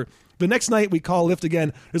hate Uber. The next night we call Lyft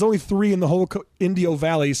again. There's only 3 in the whole Indio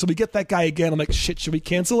Valley, so we get that guy again. I'm like, shit, should we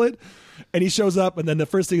cancel it? And he shows up, and then the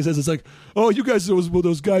first thing he says is like, "Oh, you guys are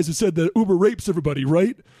those guys who said that Uber rapes everybody,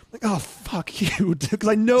 right?" I'm like, oh, fuck you, because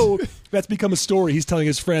I know that's become a story he's telling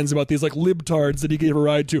his friends about these like libtards that he gave a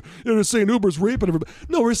ride to. They're saying Uber's raping everybody.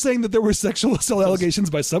 No, we're saying that there were sexual assault allegations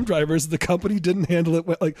by some drivers. The company didn't handle it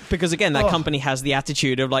well, like Because again, that company has the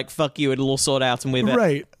attitude of like fuck you, it'll all sort out, and with it.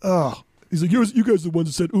 right. Oh. He's like, you guys are the ones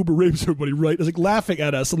that said Uber rapes everybody, right? I was like laughing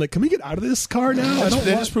at us. I'm like, can we get out of this car now? That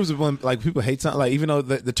just proves that when like people hate something, like even though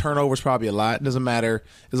the turnover is probably a lot, it doesn't matter.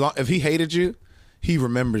 As long if he hated you, he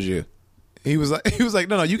remembers you. He was like,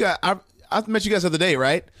 no, you got. I met you guys the other day,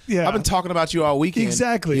 right? Yeah. I've been talking about you all weekend.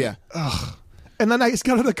 Exactly. Yeah. Ugh. And then I just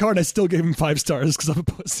got out of the car and I still gave him 5 stars because I'm a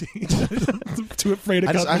pussy. I'm too afraid of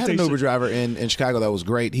I had an confrontation. Uber driver in Chicago that was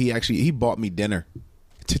great. He bought me dinner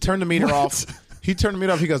to turn the meter off. He turned the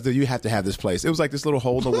meter off. He goes, dude, you have to have this place. It was like this little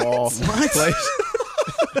hole in the wall place.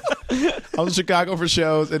 I was in Chicago for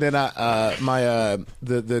shows, and then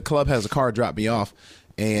the club has a car drop me off,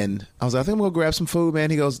 and I was like, I think I'm gonna grab some food, man.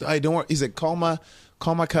 He goes, hey, don't worry. He said, call my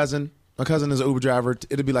cousin. My cousin is an Uber driver.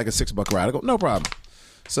 It'll be like a $6 ride. I go, no problem.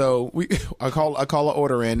 So I call an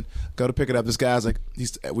order in, go to pick it up. This guy's like,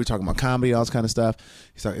 we're talking about comedy, all this kind of stuff.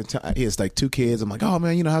 He's like, he has like 2 kids. I'm like, oh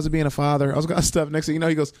man, how's it being a father? I was gonna stuff. Next thing you know,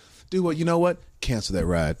 he goes, dude, what? You know what? Cancel that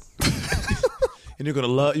ride. And you're gonna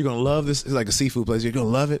love this. It's like a seafood place. You're gonna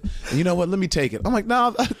love it. And you know what? Let me take it. I'm like,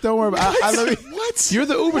 no, don't worry about it. I love it. What? You're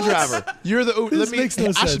the Uber driver. You're the Uber. This makes no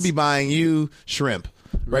I sense. should be buying you shrimp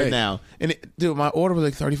right now. And dude, my order was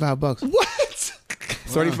like $35. What?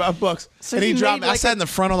 $35. So and he he dropped made me. I like sat in the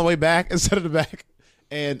front on the way back instead of the back.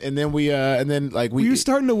 And then we Were you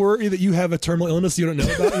starting to worry that you have a terminal illness you don't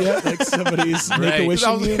know about yet? Like somebody's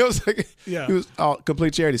make-a-wishing you? It was like, Yeah. it was all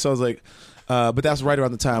complete charity. So I was like, but that's right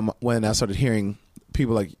around the time when I started hearing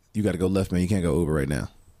people like, you got to go left, man. You can't go Uber right now.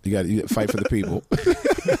 You got to fight for the people.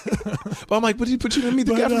 But I'm like, but you didn't meet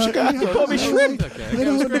the guy from Chicago. yeah, Bought me shrimp. Okay,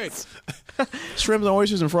 that was great. Shrimp and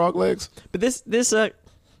oysters and frog legs. But this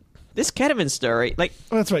ketamine story, like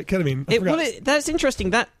Oh, that's right, ketamine. I forgot. that's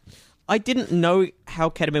interesting. That I didn't know how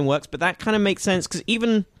ketamine works, but that kind of makes sense because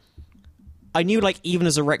I knew like even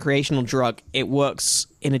as a recreational drug, it works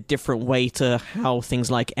in a different way to how things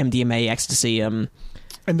like MDMA, ecstasy, And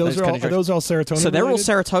those are drugs. all serotonin. So they're all related?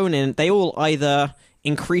 serotonin. They all either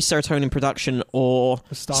increase serotonin production or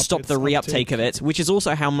stop its the reuptake uptake. of it, which is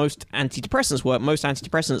also how most antidepressants work. Most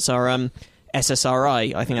antidepressants are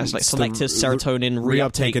SSRI. I think that's like It's the selective serotonin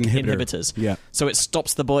reuptake inhibitors. Yeah. So it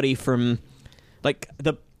stops the body from, like,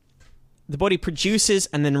 the body produces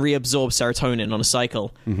and then reabsorbs serotonin on a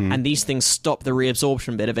cycle, and these things stop the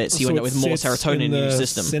reabsorption bit of it, so you end up with more sits serotonin in your the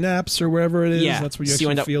system. synapse or wherever it is. Yeah. That's where you So you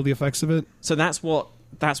actually end up- feel the effects of it. So that's what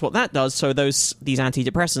that does. So these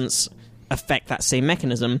antidepressants affect that same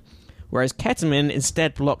mechanism, whereas ketamine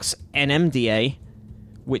instead blocks NMDA,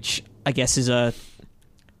 which I guess is a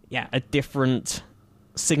different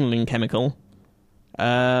signaling chemical.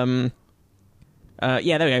 There we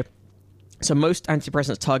go. So most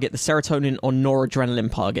antidepressants target the serotonin or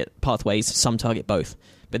noradrenaline pathways. Some target both,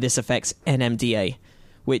 but this affects NMDA,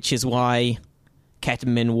 which is why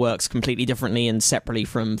ketamine works completely differently and separately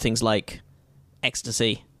from things like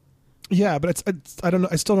ecstasy. Yeah, but it's I don't know.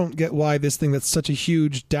 I still don't get why this thing that's such a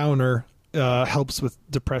huge downer helps with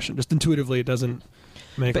depression. Just intuitively, it doesn't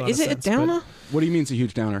make. But a lot is of it sense, a downer? What do you mean it's a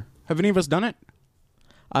huge downer? Have any of us done it?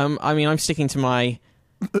 I mean, I'm sticking to my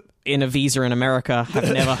in a visa in America.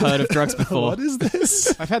 Have never heard of drugs before, What is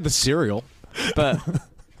this? I've had the cereal.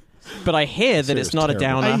 but I hear that it's not a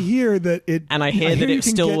terrible. downer. I hear that it, And I hear that you it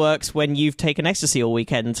can still get- works when you've taken ecstasy all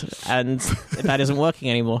weekend, and that isn't working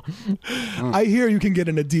anymore. I hear you can get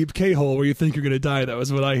in a deep K-hole where you think you're going to die. That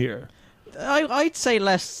was what I hear. I'd say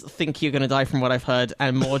less think you're going to die from what I've heard,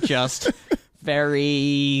 and more just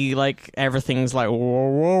very, like, everything's like, whoa,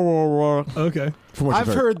 whoa, whoa, whoa. Okay. From what I've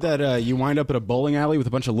you've heard that you wind up at a bowling alley with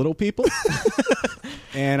a bunch of little people.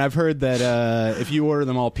 And I've heard that if you order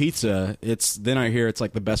them all pizza, then I hear it's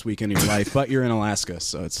like the best weekend of your life, but you're in Alaska,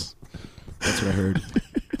 so that's what I heard.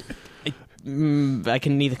 I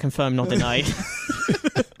can neither confirm nor deny.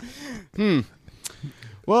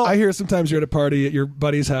 Well, I hear sometimes you're at a party at your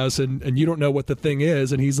buddy's house and you don't know what the thing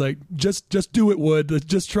is, and he's like, just do it, Wood.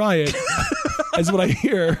 Just try it. Is what I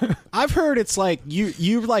hear. I've heard it's like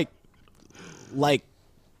you like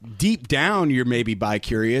deep down you're maybe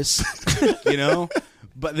bi-curious, you know?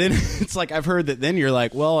 But then it's like I've heard that then you're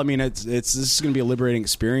like, well, I mean, this is going to be a liberating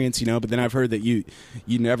experience, you know. But then I've heard that you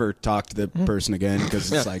never talk to the person again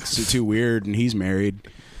because it's like too weird, and he's married.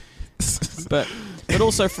 But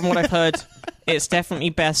also from what I've heard, it's definitely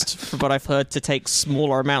best, from what I've heard, to take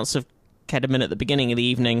smaller amounts of ketamine at the beginning of the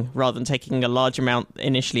evening rather than taking a large amount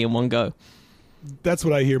initially in one go That's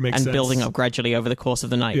what I hear makes and sense. building up gradually over the course of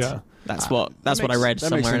the night. Yeah. That's what I makes- read that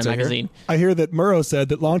makes somewhere in a sense, I hear. magazine. I hear that Murrow said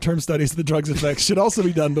that long-term studies of the drug's effects should also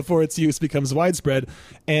be done before its use becomes widespread,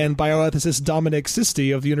 and bioethicist Dominic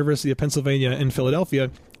Sisti of the University of Pennsylvania in Philadelphia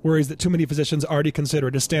worries that too many physicians already consider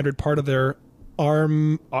it a standard part of their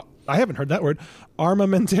I haven't heard that word.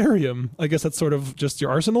 Armamentarium. I guess that's sort of just your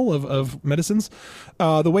arsenal of medicines.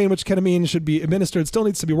 The way in which ketamine should be administered still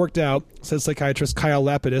needs to be worked out, says psychiatrist Kyle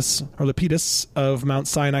Lapidus of Mount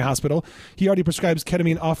Sinai Hospital. He already prescribes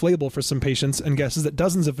ketamine off-label for some patients and guesses that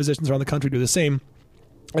dozens of physicians around the country do the same.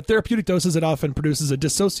 At therapeutic doses, it often produces a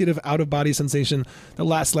dissociative out-of-body sensation that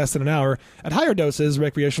lasts less than an hour. At higher doses,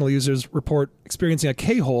 recreational users report experiencing a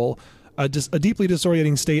K-hole, a deeply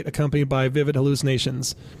disorienting state accompanied by vivid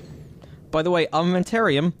hallucinations. By the way,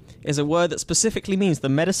 armamentarium is a word that specifically means the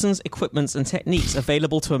medicines, equipments, and techniques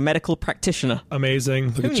available to a medical practitioner.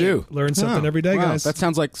 Amazing. Look at you. Learn something every day, Wow, guys. that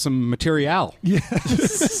sounds like some material.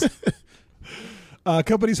 Yes.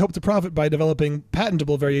 Companies hope to profit by developing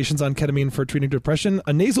patentable variations on ketamine for treating depression.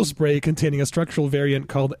 A nasal spray containing a structural variant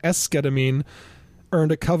called esketamine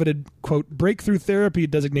earned a coveted, quote, breakthrough therapy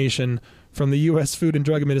designation from the U.S. Food and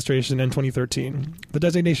Drug Administration in 2013. The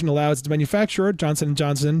designation allows its manufacturer, Johnson &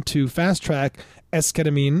 Johnson, to fast-track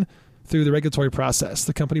esketamine through the regulatory process.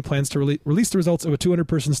 The company plans to release the results of a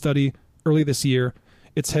 200-person study early this year.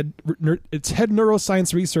 Its head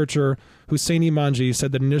neuroscience researcher, Husseini Manji,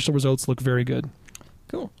 said that initial results look very good.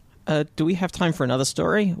 Cool. Do we have time for another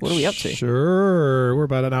story? What are we up to? Sure. We're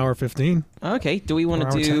about an hour 15. Okay. Do we want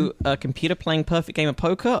Or to hour do a computer playing perfect game of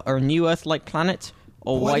poker, or a new Earth-like planet,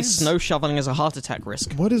 or What why is- snow shoveling is a heart attack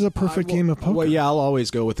risk? What is a perfect game of poker? Well, yeah, I'll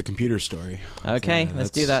always go with the computer story. Okay, Yeah, let's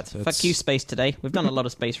do that. that's- Fuck you, space, today. We've done a lot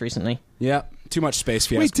of space recently. Yeah, too much space.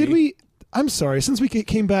 If you Wait, ask did me. we? I'm sorry. Since we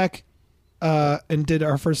came back and did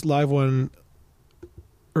our first live one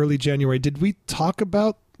early January, did we talk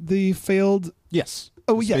about the failed? Yes.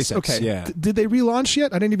 Oh, yes. SpaceX, Okay. yeah. Did they relaunch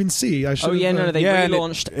yet? I didn't even see. I should. Oh yeah, no, they Yeah, and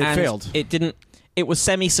relaunched it and failed. It didn't. It was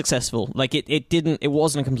semi-successful. Like it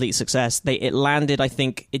wasn't a complete success. It landed. I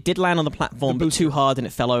think it did land on the platform, but too hard, and it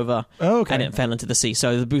fell over. Oh, okay. And it fell into the sea.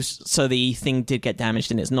 So the thing did get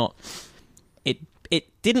damaged, and it's not.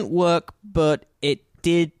 It didn't work, but it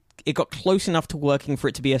did. It got close enough to working for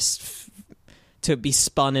it to be to be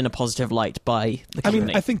spun in a positive light by the I company.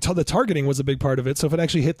 mean, I think the targeting was a big part of it. So if it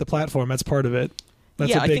actually hit the platform, that's part of it. That's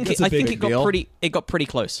yeah, a big, I think that's a big it got deal. pretty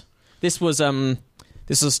close. This was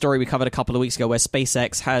a story we covered a couple of weeks ago where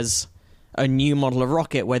SpaceX has a new model of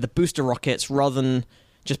rocket where the booster rockets, rather than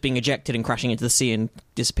just being ejected and crashing into the sea and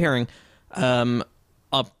disappearing,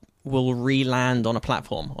 will re-land on a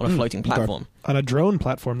platform, on a floating platform. on a drone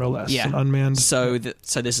platform, no less. Yeah. An unmanned. So this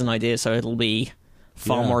is an idea. So it'll be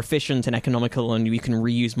far Yeah. more efficient and economical, and you can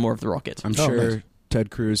reuse more of the rocket. I'm Oh, sure nice. Ted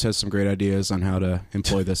Cruz has some great ideas on how to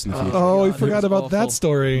employ this in the future. Oh, we God, forgot it was about that awful.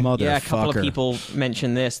 story. Yeah, a couple of Motherfucker. people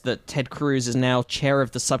mentioned this, that Ted Cruz is now chair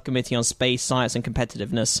of the Subcommittee on Space, Science and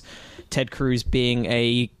Competitiveness. Ted Cruz being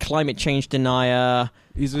a climate change denier,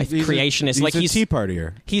 He's creationist. He's Like a he's Tea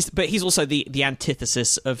Partier. he's also the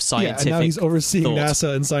antithesis of Yeah, scientific. and now he's overseeing thought.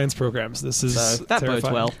 NASA and science programs. This is So that bodes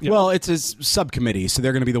terrifying. well. Yeah. Well, it's his subcommittee, so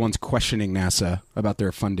they're going to be the ones questioning NASA about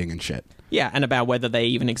their funding and shit. Yeah, and about whether they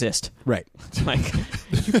even exist. Right. Like,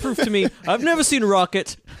 you prove to me I've never seen a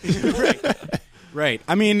rocket. Right.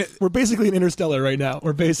 I mean, We're basically in Interstellar right now.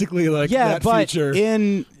 We're basically like yeah, that but future.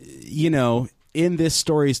 in this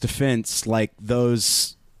story's defense, like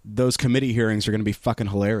those committee hearings are going to be fucking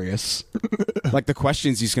hilarious. Like the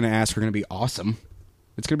questions he's going to ask are going to be awesome.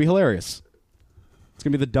 It's going to be hilarious. It's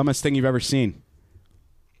going to be the dumbest thing you've ever seen.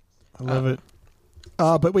 I love it.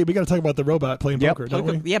 But wait, we got to talk about the robot playing Yep. poker, don't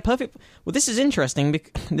Okay, we? yeah, perfect. Well, this is interesting.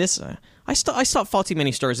 I start far too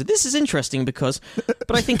many stories. This is interesting but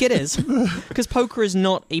I think it is because poker is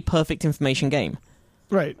not a perfect information game.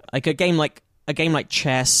 Right. Like a game like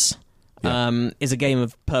chess is a game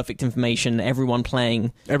of perfect information. Everyone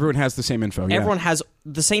playing, Everyone has the same info. Yeah. everyone has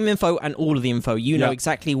the same info and all of the info. You know Yep.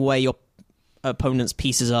 exactly where your opponent's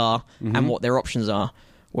pieces are and what their options are.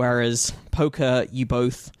 Whereas poker, you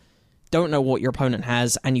both don't know what your opponent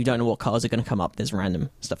has, and you don't know what cards are going to come up. There's random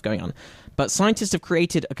stuff going on. But scientists have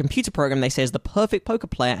created a computer program they say is the perfect poker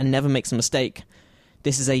player and never makes a mistake.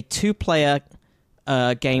 This is a 2-player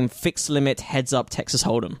game, fixed limit, heads up Texas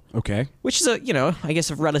Hold'em, Okay. which is I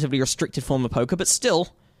guess a relatively restricted form of poker, but still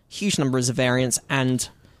huge numbers of variants. And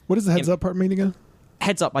What does the heads up part mean again?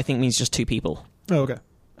 heads up, I think, means just 2 people. Oh, okay.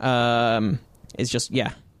 It's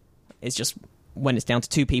just when it's down to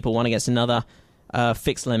 2 people, one against another,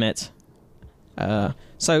 fixed limit.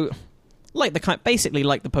 So, basically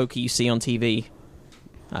like the poker you see on TV,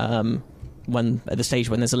 when at the stage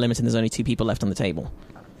when there's a limit and there's only 2 people left on the table.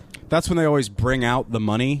 That's when they always bring out the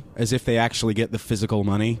money as if they actually get the physical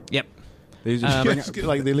money. Yep. They just bring out,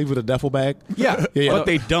 Like they leave with a duffel bag. yeah, Yeah. but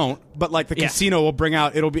they don't. But like the Yeah. casino will bring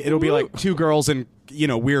out, it'll be like 2 girls in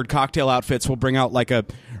weird cocktail outfits will bring out like a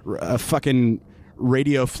fucking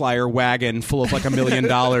radio flyer wagon full of like $1 million,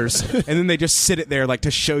 and then they just sit it there like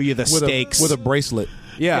to show you the stakes with a bracelet.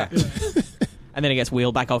 Yeah. And then it gets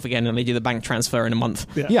wheeled back off again, and they do the bank transfer in a month.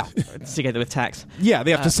 Yeah. Together with tax. Yeah,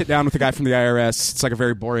 they have to sit down with the guy from the IRS. It's like a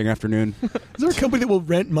very boring afternoon. Is there a company that will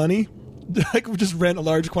rent money? Like, just rent a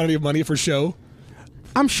large quantity of money for show?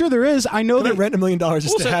 I'm sure there is. I know Can I that rent $1 million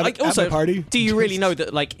just to have like, it at my party? do you really know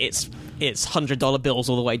that like it's $100 bills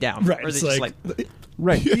all the way down? Right. Or is It's it just like,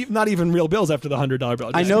 right. not even real bills after the $100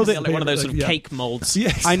 bill. I know Just that- like one of those sort of yeah. cake molds?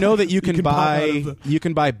 Yes. I know that you can pop out buy of the- you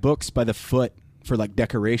can buy books by the foot for like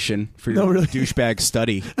decoration for your No, really? douchebag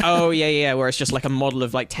study. Oh yeah, where it's just like a model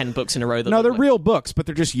of like 10 books in a row. That No, look they're like- real books, but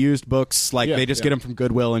they're just used books. Like Yeah, they just yeah. get them from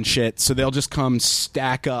Goodwill and shit. So they'll just come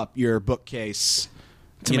stack up your bookcase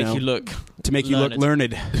to make you look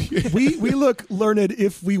learned. we look learned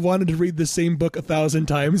if we wanted to read the same book 1,000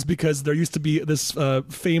 times, because there used to be this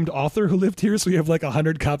famed author who lived here, so we have like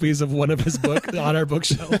 100 copies of one of his book on our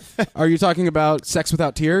bookshelf. Are you talking about Sex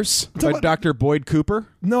Without Tears by about- Dr. Boyd Cooper?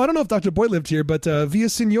 No, I don't know if Dr. Boyd lived here, but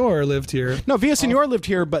Villaseñor lived here. No, Villaseñor lived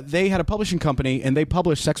here, but they had a publishing company and they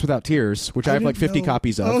published Sex Without Tears, which I have like didn't 50 know.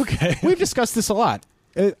 copies of. Okay. We've discussed this a lot.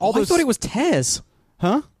 All I those, thought it was tears.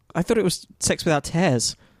 huh? I thought it was Sex Without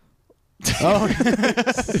Tears. Oh,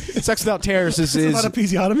 Sex Without Tears is It's a lot of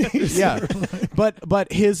episiotomies. yeah,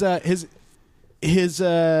 but his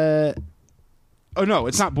oh no,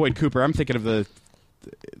 it's not Boyd Cooper. I'm thinking of the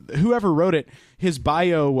whoever wrote it. His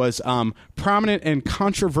bio was prominent and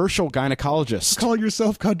controversial gynecologist. Call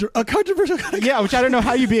yourself a controversial gynecologist. Yeah, which I don't know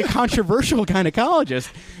how you'd be a controversial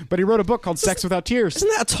gynecologist, but he wrote a book called Sex Without Tears. Isn't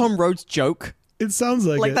that a Tom Rhodes joke? It sounds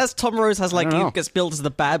like Like it. that's Tom Rhodes has like I don't know. he gets billed as the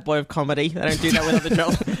bad boy of comedy. They don't do that with other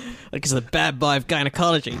jobs. Like he's the bad boy of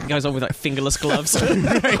gynecology. He goes on with like fingerless gloves.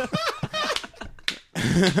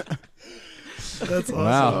 That's awesome.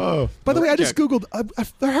 Wow. By the way, I just Googled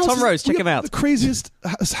their house. Tom Rhodes, we check have him out. The craziest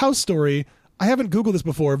house story. I haven't Googled this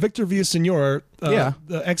before. Victor Villaseñor, Yeah.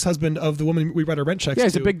 the ex-husband of the woman we write our rent checks Yeah,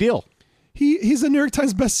 he's to. a big deal. He's a New York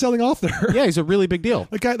Times best-selling author. Yeah, he's a really big deal.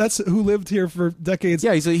 The guy that's who lived here for decades.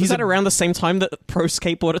 Yeah, he's Was that around the same time that pro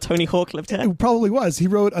skateboarder Tony Hawk lived here? It probably was. He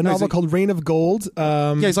wrote a novel called Reign of Gold.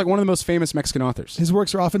 yeah, he's like one of the most famous Mexican authors. His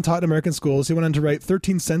works are often taught in American schools. He went on to write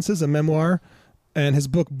 13 Senses, a memoir, and his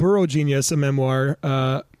book Burro Genius, a memoir.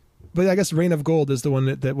 But I guess Reign of Gold is the one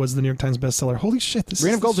that was the New York Times bestseller. Holy shit! This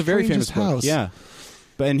Reign is of Gold's the a very famous strangest book. house. Yeah,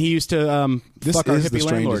 but and he used to This fuck our is the hippie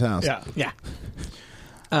strangest landlord. house. Yeah.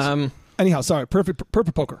 Yeah. Anyhow, sorry. Perfect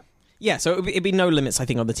poker. Yeah, so it'd be no limits, I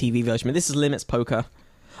think, on the TV version. But this is limits poker.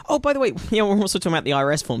 Oh, by the way, we're also talking about the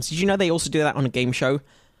IRS forms. Did you know they also do that on a game show?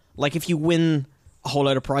 Like, if you win a whole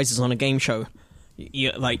load of prizes on a game show,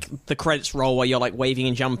 you like the credits roll while you're like waving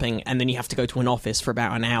and jumping, and then you have to go to an office for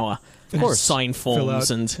about an hour. Of course. sign Fill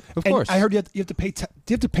forms out. and Of And course. I heard you have to pay. Do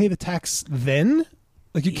you have to pay the tax then?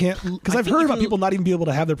 Like you can't, because I I've think heard you about can- people not even be able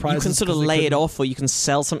to have their you prizes. can sort of 'cause they lay it couldn't. off, or you can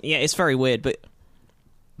sell some. Yeah, it's very weird, but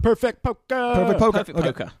Perfect poker. Perfect poker. Perfect Okay.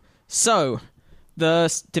 poker. So,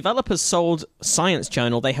 the developers sold Science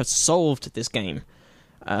Journal. They have solved this game.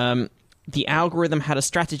 The algorithm had a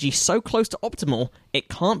strategy so close to optimal, it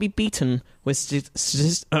can't be beaten with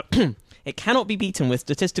it cannot be beaten with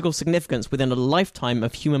statistical significance within a lifetime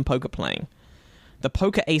of human poker playing. The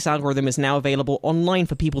Poker Ace algorithm is now available online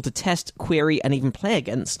for people to test, query, and even play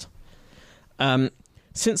against.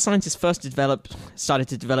 Since scientists first started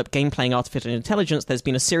to develop game-playing artificial intelligence, there's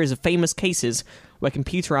been a series of famous cases where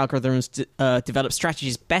computer algorithms develop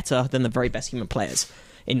strategies better than the very best human players.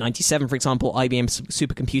 In 1997, for example, IBM's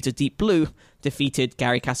supercomputer Deep Blue defeated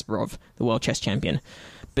Garry Kasparov, the world chess champion.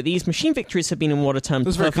 But these machine victories have been in what are termed... This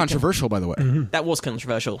was very perfect- controversial, by the way. That was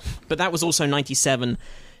controversial. But that was also 97.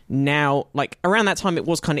 Now, like, around that time, it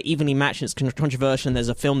was kind of evenly matched. It's controversial, and there's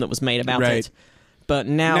a film that was made about Right. it. But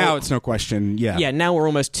now... Now it's no question. Yeah. Yeah, now we're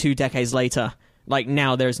almost 2 decades later. Like,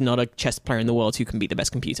 now there's not a chess player in the world who can beat the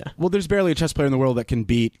best computer. Well, there's barely a chess player in the world that can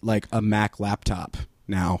beat like a Mac laptop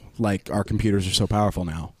now. Like our computers are so powerful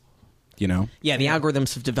now. You know? Yeah, the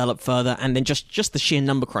algorithms have developed further, and then just the sheer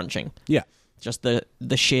number crunching. Yeah. Just the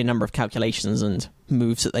sheer number of calculations and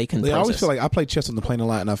moves that they can I always process. feel like I play chess on the plane a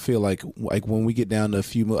lot, and I feel like when we get down to a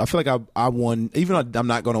few moves, I feel like I won. Even though I'm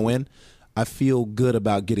not going to win, I feel good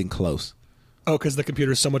about getting close. Oh, because the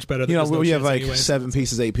computer's so much better. You know, there's no we have chance like anyways. 7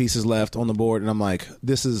 pieces, 8 pieces left on the board, and I'm like,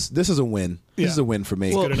 this is a win. This Yeah. is a win for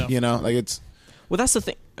me. Well, good enough. You know, like it's Well, that's the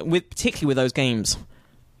thing. Particularly with those games,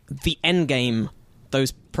 the end game,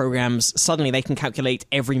 those programs, suddenly they can calculate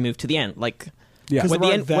every move to the end. Like, Yeah. Because when there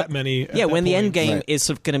the aren't end, that when- many. at yeah, that when the end point. game Right. is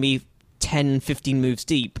sort of going to be 10, 15 moves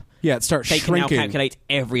deep, Yeah, it starts they can now shrinking. calculate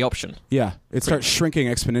every option. Yeah, it starts shrinking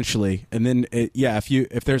exponentially, and then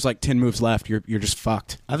if there's like 10 moves left, you're just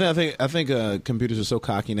fucked. I think computers are so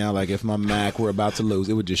cocky now. Like if my Mac were about to lose,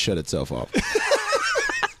 it would just shut itself off.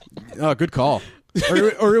 Oh, good call.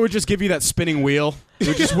 or it would just give you that spinning wheel.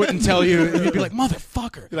 It just wouldn't tell you. You'd be like,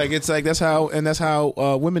 motherfucker. Like it's like that's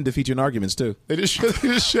how women defeat you in arguments too. They just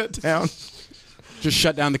shut down. Just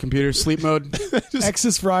shut down the computer. Sleep mode.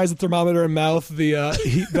 X's for eyes, the thermometer in mouth, the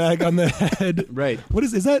heat bag on the head. Right. What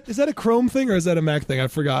is that? Is that a Chrome thing or is that a Mac thing? I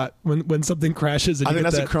forgot. When something crashes, and I you think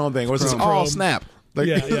get that's a Chrome thing. Or is this Chrome. all snap? Like,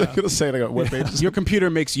 Yeah, yeah. it'll say like what page? Your computer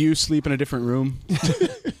makes you sleep in a different room.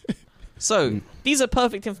 So these are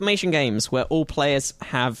perfect information games where all players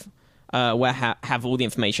have have all the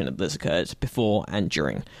information that's occurred before and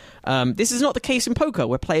during. This is not the case in poker,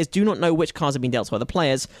 where players do not know which cards have been dealt to other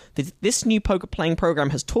players. This new poker playing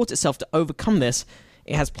program has taught itself to overcome this.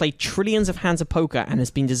 It has played trillions of hands of poker and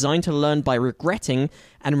has been designed to learn by regretting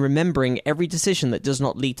and remembering every decision that does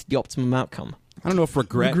not lead to the optimum outcome. I don't know if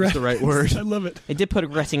regret is the right word. I love it. It did put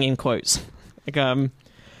regretting in quotes.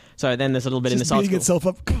 So then there's a little bit in this Just beating article. itself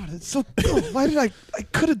up. God, it's so. Oh, why did I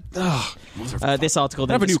could have. This article I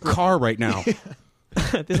then have a new car right now.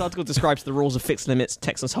 This article describes the rules of fixed limits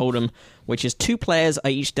Texas Hold'em, which is 2 players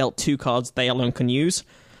are each dealt 2 cards they alone can use.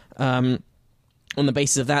 On the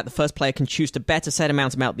basis of that, the first player can choose to bet a set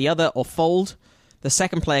amount about the other or fold. The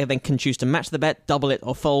second player then can choose to match the bet, double it,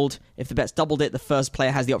 or fold. If the bet's doubled it, the first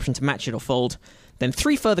player has the option to match it or fold. Then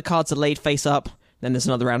 3 further cards are laid face up. Then there's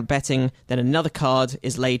another round of betting. Then another card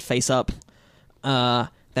is laid face up.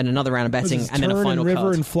 Then another round of betting, and then a final and river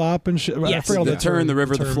card. and flop and shit. I Yes. forget all The turn, the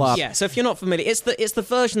river, the terms. flop. Yeah, so if you're not familiar, it's the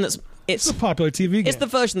version that's It's a popular TV game. it's the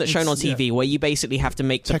version that's shown on TV where you basically have to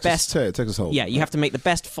make the best. Texas Hold'em. Yeah, you have to make the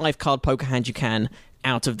best 5-card poker hand you can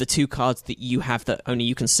out of the 2 cards that you have that only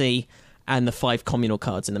you can see, and the 5 communal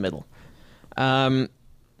cards in the middle.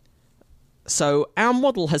 So our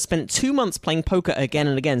model has spent 2 months playing poker again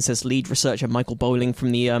and again, says lead researcher Michael Bowling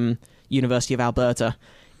from the University of Alberta.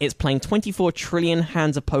 It's playing 24 trillion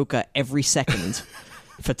hands of poker every second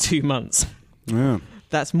for 2 months. Yeah.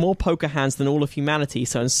 That's more poker hands than all of humanity,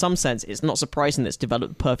 so in some sense, it's not surprising that it's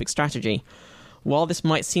developed the perfect strategy. While this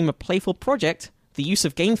might seem a playful project, the use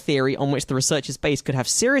of game theory on which the research is based could have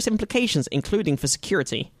serious implications, including for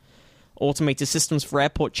security. Automated systems for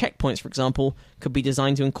airport checkpoints, for example, could be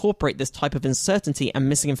designed to incorporate this type of uncertainty and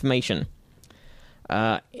missing information.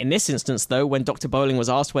 In this instance, though, when Dr. Bowling was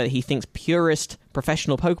asked whether he thinks purist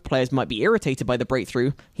professional poker players might be irritated by the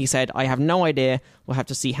breakthrough, he said, "I have no idea. We'll have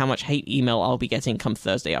to see how much hate email I'll be getting come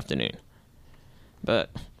Thursday afternoon." But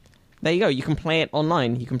there you go. You can play it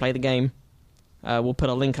online. You can play the game. We'll put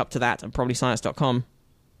a link up to that at probablyscience.com.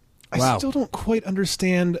 I still don't quite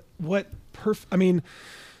understand what I mean,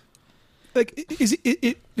 like, is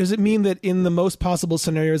it does it mean that in the most possible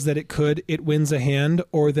scenarios that it wins a hand,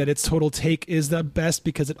 or that its total take is the best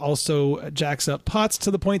because it also jacks up pots to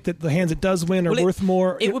the point that the hands it does win are worth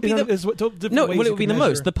more? It would be it would be the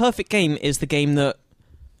most. The perfect game is the game that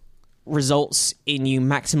results in you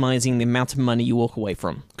maximizing the amount of money you walk away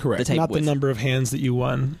from. Correct. The table not the with. number of hands that you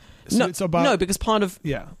won. So No, it's about, no, because part of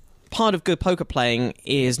good poker playing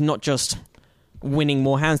is not just winning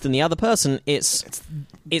more hands than the other person. It's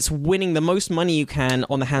winning the most money you can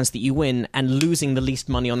on the hands that you win and losing the least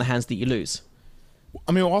money on the hands that you lose.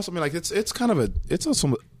 I mean, also, like it's kind of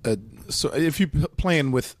so if you're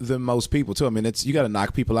playing with the most people too. I mean, you got to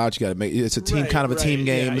knock people out. You got to make it's a team kind of a team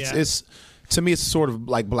game. Yeah, It's to me, it's sort of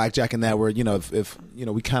like blackjack in that where if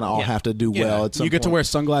we kind of all have to do well. At some You get to point. wear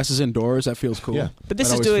sunglasses indoors. That feels cool. Yeah. But this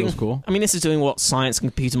That is always doing feels cool. I mean, this is doing what science and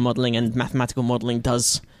computer modeling and mathematical modeling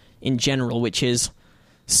does in general, which is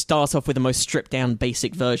start off with the most stripped down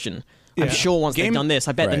basic version. I'm sure once they've done this,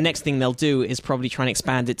 I bet the next thing they'll do is probably try and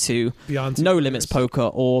expand it to Beyond no limits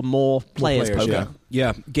poker or more players poker.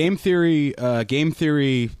 Yeah. Game theory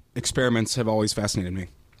experiments have always fascinated me.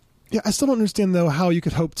 Yeah, I still don't understand though how you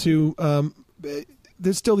could hope to.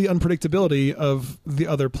 There's still the unpredictability of the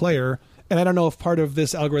other player, and I don't know if part of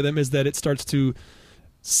this algorithm is that it starts to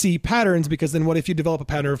see patterns, because then what if you develop a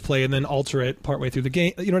pattern of play and then alter it partway through the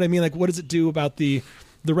game? You know what I mean? Like, what does it do about the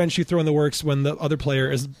wrench you throw in the works when the other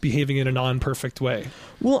player is behaving in a non-perfect way?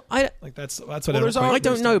 Well, That's what I don't. I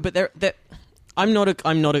don't know, but I'm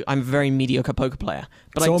a very mediocre poker player,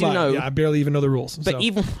 but So I do am I. know. Yeah, I barely even know the rules. But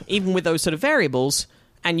so. even with those sort of variables,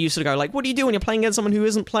 and you sort of go like, what do you do when you're playing against someone who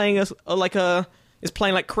isn't playing is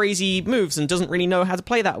playing like crazy moves and doesn't really know how to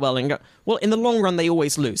play that well? And go, well, in the long run, they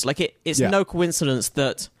always lose. Like it's no coincidence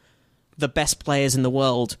that the best players in the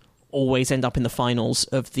world always end up in the finals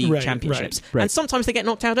of the Right, championships. right. And sometimes they get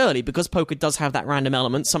knocked out early because poker does have that random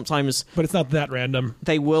element. Sometimes But it's not that random.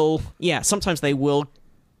 they will, sometimes they will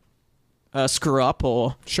screw up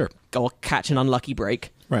or Sure. catch an unlucky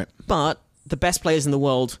break. Right. But the best players in the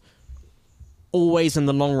world always, in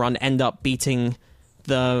the long run, end up beating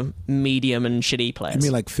the medium and shitty players. You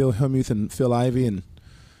mean like Phil Hellmuth and Phil Ivey and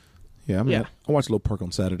I watch a little poker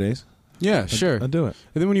on Saturdays. Yeah, sure. I do it.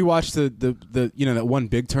 And then when you watch the that one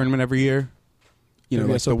big tournament every year, like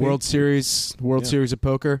the WSOP? World Series of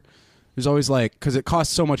Poker, there's always because it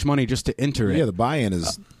costs so much money just to enter it. Yeah, the buy-in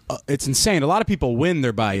is It's insane. A lot of people win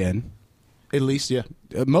their buy-in. at least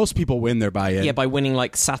Most people win their buy-in. by winning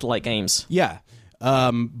satellite games. Yeah.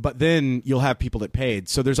 But then you'll have people that paid.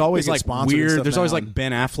 So there's always They get sponsored and weird. stuff There's always now.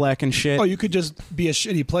 Ben Affleck and shit. Oh, you could just be a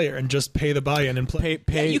shitty player and just pay the buy-in and play.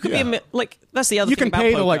 pay. You could be that's the other You thing can about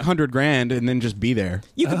pay poker. to $100,000 and then just be there.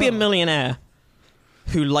 You could be a millionaire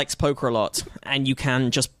who likes poker a lot, and you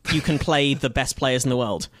can play the best players in the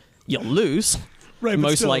world. You'll lose, Right, but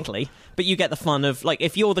most still. likely, but you get the fun of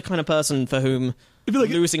if you're the kind of person for whom If you're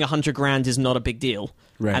losing $100,000 is not a big deal,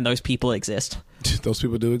 Right. and those people exist, those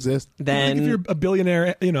people do exist. then If you're a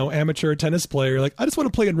billionaire, amateur tennis player, I just want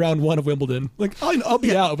to play in round 1 of Wimbledon. I'll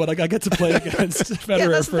be out, but I get to play against Federer. yeah,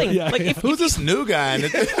 that's the thing. Who's this new guy?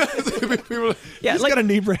 People- Yeah, He's got a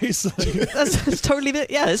knee brace. that's totally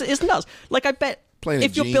it's nuts. I bet Playing in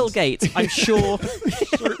if you're Bill jeans. Gates, I'm sure.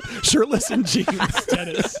 Shirtless in jeans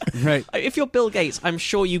tennis. Right. If you're Bill Gates, I'm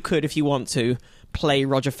sure you could, if you want to, play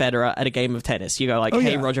Roger Federer at a game of tennis. You go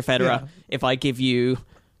hey, yeah. Roger Federer, Yeah. if I give you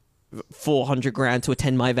 $400,000 to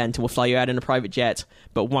attend my event, and we'll fly you out in a private jet.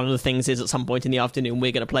 But one of the things is, at some point in the afternoon,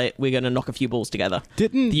 we're going to knock a few balls together.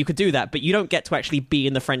 You could do that, but you don't get to actually be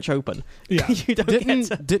in the French Open. Yeah. You don't get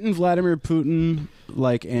to. Didn't Vladimir Putin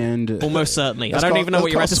and Almost certainly. That's I don't called- even know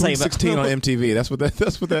what that's you're about to called say. Sweet But 16 on MTV. That's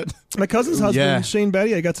what that. My cousin's husband, Yeah. Shane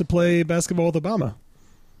Battier, got to play basketball with Obama.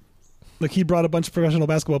 He brought a bunch of professional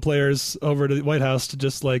basketball players over to the White House to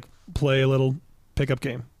just play a little pickup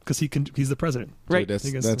game because he's the president. Right. Dude, I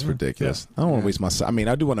guess- that's ridiculous. I don't want to waste my. I mean,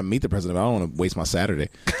 I do want to meet the president, but I don't want to waste my Saturday.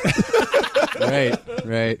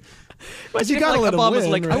 right. But you gotta let him Obama's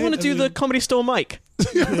win, I right? want to do the Comedy Store mic.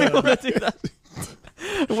 I want to do that.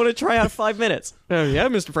 I want to try out 5 minutes. Oh yeah,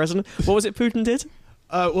 Mr. President. What was it Putin did?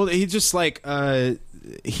 Well, he just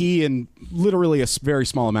he and literally a very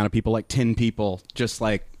small amount of people, 10 people, just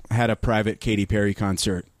had a private Katy Perry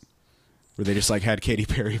concert where they just had Katy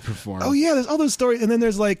Perry perform. Oh yeah, there's all those stories, and then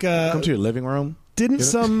there's Come to your living room. didn't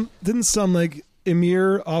some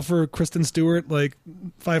Emir offer Kristen Stewart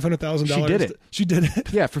 $500,000? She did it. She did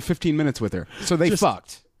it. Yeah, for 15 minutes with her. So they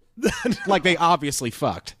fucked. They obviously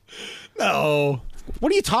fucked. No.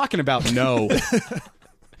 What are you talking about? No.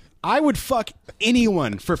 I would fuck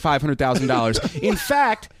anyone for $500,000. In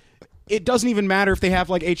fact, it doesn't even matter if they have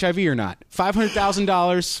HIV or not.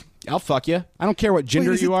 $500,000, I'll fuck you. I don't care what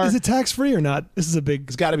gender Wait, you are. Is it tax free or not? This is a big.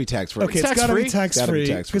 It's got to be tax free. Okay, it's got to tax-free? be tax Gotta be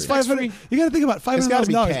free. tax-free. Because 500, you got to think about It's gotta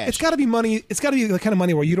be $500,000. cash. It's got to be money. It's got to be the kind of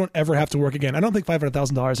money where you don't ever have to work again. I don't think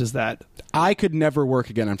 $500,000 is that. I could never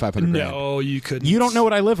work again on $500,000. No, you couldn't. You don't know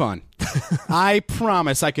what I live on. I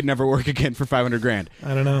promise I could never work again for $500,000.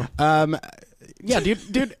 I don't know. Yeah,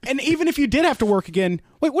 dude. And even if you did have to work again,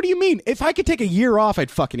 wait, what do you mean? If I could take a year off, I'd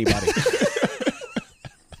fuck anybody.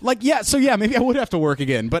 Maybe I would have to work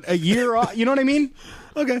again, but a year off, you know what I mean?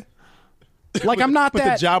 Okay. I'm not But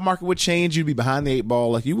that. the job market would change. You'd be behind the 8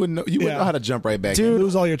 ball. You wouldn't know. You wouldn't Yeah. know how to jump right back. Dude. in.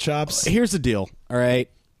 Lose all your chops. Here's the deal, all right?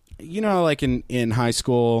 In high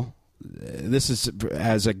school, this is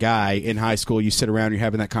as a guy in high school, you sit around, you're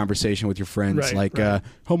having that conversation with your friends, Right, right.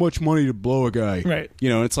 How much money to blow a guy? Right.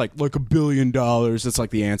 It's like $1 billion. That's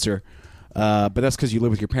the answer. But that's because you live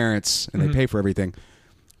with your parents and they pay for everything.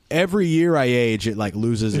 Every year I age, it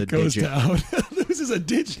loses a It goes digit. down. Loses a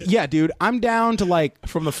digit. Yeah, dude, I'm down to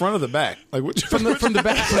From the front or the back? from the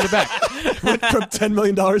back. Went from $10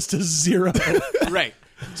 million to 0. Right.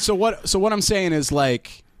 So what I'm saying is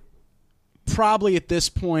probably at this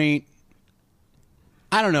point,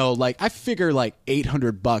 I don't know, I figure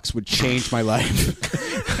 $800 would change my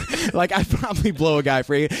life. I'd probably blow a guy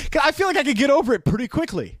for 8. 'Cause I feel like I could get over it pretty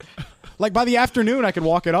quickly. By the afternoon, I could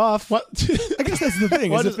walk it off. What? I guess that's the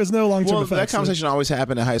thing. Is if there's no long-term Well, effects. that conversation always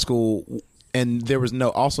happened in high school, and there was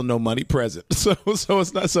no money present. So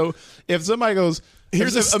it's not. So if somebody goes,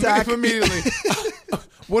 Here's a stack. immediately.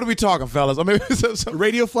 What are we talking, fellas? I mean,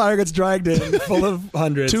 Radio flyer gets dragged in full of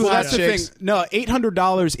hundreds. Two Well, hot that's the chicks. thing. No,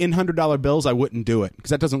 $800 in $100 bills, I wouldn't do it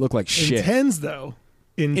because that doesn't look like In shit. tens, though.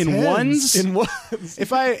 In In ones? In ones.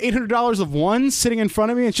 If I had $800 of ones sitting in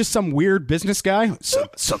front of me, it's just some weird business guy.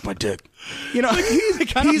 Suck my dick. You know,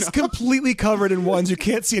 He's completely covered in ones. You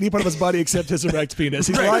can't see any part of his body except his erect penis.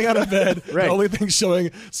 He's lying on a bed. Right. The only thing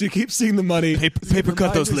showing. So you keep seeing the money. paper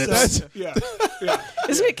cut those lips. Yeah.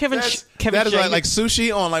 Isn't it Kevin That is Shea? like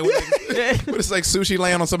sushi on like what is like sushi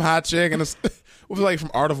laying on some hot chick and it's what was it, like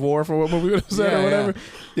from Art of War for what movie was that Yeah, or whatever.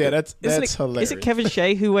 Yeah, that's Isn't it, hilarious. Is it Kevin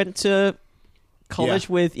Shea who went to college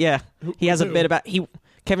with? Yeah, he has a who? bit about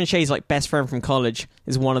Kevin Shea's like best friend from college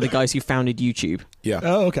is one of the guys who founded YouTube Yeah.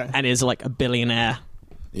 Oh, okay. and is like a billionaire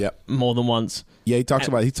Yep. more than once. Yeah, he talks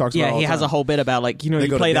about about Yeah, all he the has a time. whole bit about like, They you go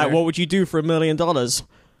to play that. dinner. What would you do for $1 million?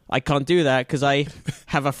 I can't do that because I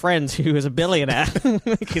have a friend who is a billionaire.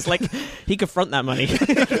 He's like, he could front that money.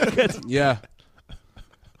 Yeah.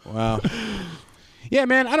 Wow. Yeah,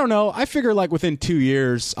 man, I don't know. I figure like within 2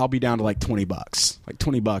 years, I'll be down to like $20. Like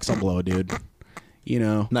 $20, I'll blow a dude. You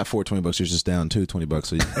know, Not $20. You're just down to $20.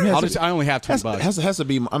 So I only have $20. has to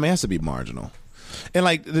be. I mean, it has to be marginal. And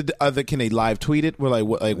like, can they live tweet it? We're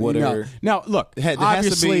like, what No. are? Now, look, It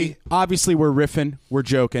has to be- obviously, we're riffing, we're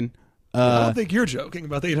joking. I don't think you're joking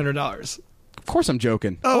about the $800. Of course, I'm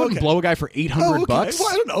joking. Oh, I wouldn't okay. blow a guy for $800. Oh, okay. Well,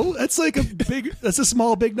 I don't know. That's like a big. That's a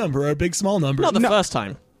small big number or a big small number. Not the first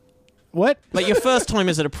time. What? Like your first time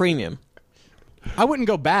is at a premium. I wouldn't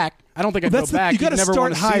go back. I don't think I'd go back. You got to You'd never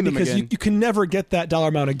start want to high see them because again. you can never get that dollar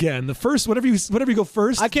amount again. The first, whatever you go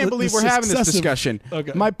first. I can't believe we're having this successive- discussion.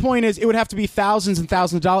 Okay. My point is, it would have to be thousands and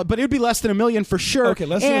thousands of dollars, but it would be less than $1 million for sure. Okay,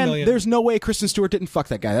 less than $1 and million. there's no way Kristen Stewart didn't fuck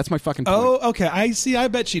that guy. That's my fucking point. Oh, okay. I see. I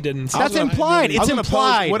bet she didn't. That's implied. I was It's gonna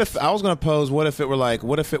implied. Pose, what if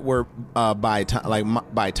it were by time,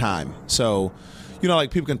 like by time? So, you know, like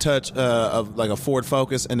people can touch like a Ford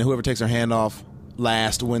Focus, and whoever takes their hand off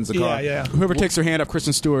last wins the car. Yeah. Whoever takes their hand off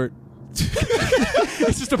Kristen Stewart.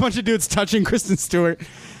 It's just a bunch of dudes touching Kristen Stewart.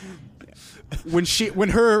 When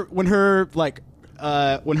her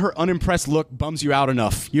unimpressed look bums you out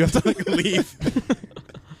enough, you have to like, leave.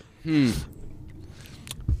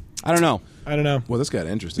 I don't know. I don't know. Well, this got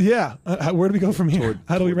interesting. Yeah. Where do we go from here?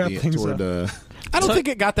 How do we wrap things up? I don't think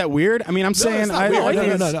it got that weird. I mean, I'm saying it's not I weird.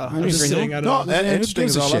 think No. it's- I'm just saying. I don't know. interesting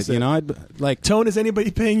gives is a all I shit, said. you know. I'd, like Tone, is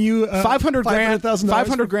anybody paying you $500 grand?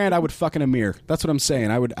 $500,000? $500 I would fuck in a mirror. That's what I'm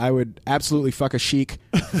saying. I would absolutely fuck a chic.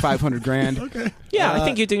 $500 Okay. Yeah, I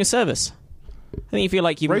think you're doing a service. I think if you're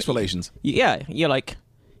like you, Race relations. yeah, you're like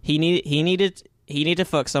he needed to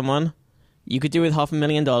fuck someone. You could do with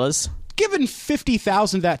 $500,000. Giving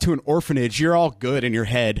 50,000 of that to an orphanage, you're all good in your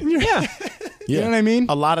head. Yeah, You know what I mean?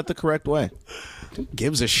 A lot at the correct way. Who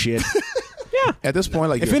gives a shit? At this point,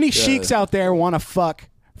 like If any sheiks out there want to fuck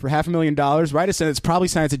for $500,000, write us in. It's probably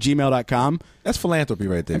science@gmail.com. that's philanthropy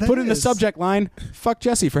right there. Put in the is. subject line, fuck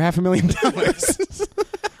Jesse for $500,000.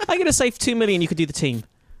 I'm gonna say $2 million. You could do the team.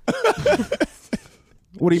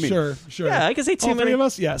 What do you mean? Sure. Yeah, I can say $2 All million. three of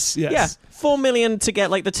us? Yes. Yeah, $4 million to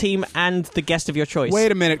get like the team and the guest of your choice.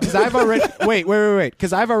 Wait a minute, because I've already wait,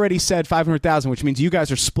 because I've already said 500,000, which means you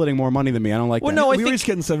guys are splitting more money than me. I don't like Well, that. no, I We think were each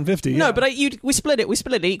getting $750. no, yeah. but we split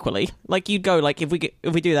it equally. Like you'd go like if we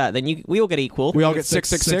do that, then we all get equal. we all get Six,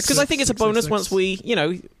 666. Because I think it's a bonus 666. once we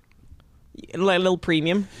like a little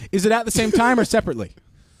premium. Is it at the same time or separately?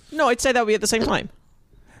 No, I'd say that would be at the same time.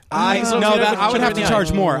 I So no, if you that don't I would have to yeah.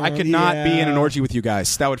 charge more. I could not be in an Yeah. orgy with you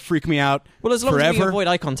guys. That would freak me out. Well, as long as we forever. avoid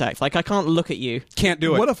eye contact, like I can't look at you. Can't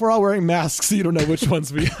do it. What if we're all wearing masks so you don't know which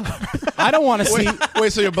ones we are? I don't want to see.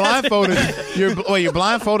 Wait, so you're blindfolded? You're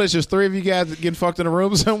blindfolded. It's just three of you guys getting fucked in a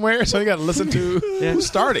room somewhere. So you got to listen to who's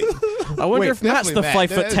starting. I wonder Wait, if Matt's the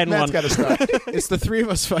Definitely Matt. 5'10" Matt's one. got to start. It's the three of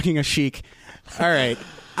us fucking a chic. All right.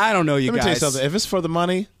 I don't know, you Let me guys. tell you something. If it's for the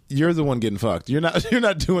money, you're the one getting fucked. You're not. You're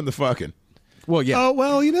not doing the fucking. Well, yeah. Oh,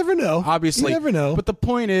 well, you never know. Obviously, You never know. But the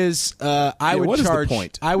point is, I would what is the charge.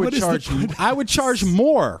 point? I would What is the charge. point? I would charge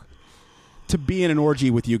more to be in an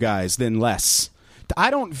orgy with you guys than less.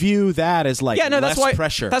 I don't view that as like Yeah, no, less that's why.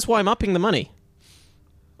 pressure. That's why I'm upping the money,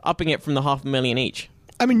 upping it from the $500,000 each.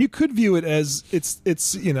 I mean, you could view it as it's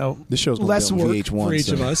This show's gonna less be on work VH1, for each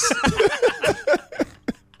so- of us.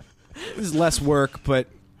 This is less work, but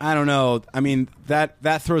I don't know. I mean,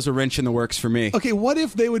 that throws a wrench in the works for me. Okay, what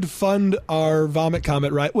if they would fund our Vomit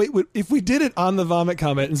Comet, right? Wait, if we did it on the Vomit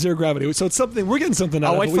Comet in zero gravity, so it's something we're getting something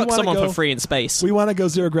out Oh, of. I'd but we fuck wanna someone go, for free in space. We want to go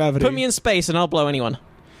zero gravity. Put me in space and I'll blow anyone.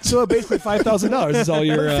 So basically, $5,000 is all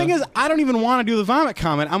your. The thing is, I don't even want to do the vomit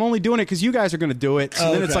comment. I'm only doing it because you guys are going to do it.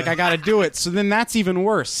 So then it's Okay. like I got to do it. So then that's even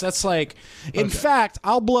worse. That's like, in fact,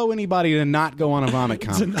 I'll blow anybody to not go on a vomit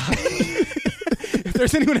comment. If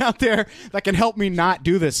there's anyone out there that can help me not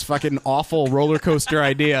do this fucking awful roller coaster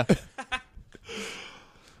idea,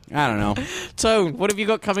 I don't know. Tone, what have you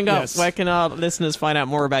got coming up? Yes. Where can our listeners find out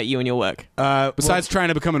more about you and your work? Besides trying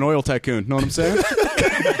to become an oil tycoon, know what I'm saying?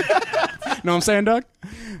 Know what I'm saying, Doug?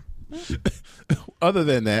 Other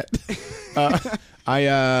than that,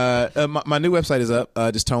 my new website is up,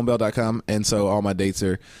 just tonebell.com, and so all my dates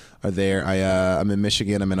are there. I'm in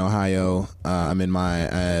Michigan, I'm in Ohio, I'm in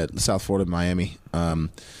my South Florida, Miami.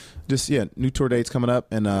 New tour dates coming up,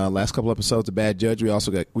 and last couple episodes of Bad Judge, we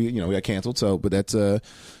got canceled. So, but that's but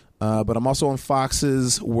I'm also on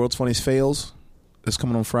Fox's World's Funniest Fails. That's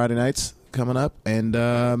coming on Friday nights coming up, and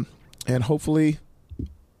hopefully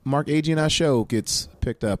Mark Agee and I show gets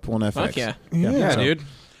picked up on FX. Fuck yeah. Yeah, So, dude.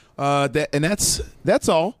 That's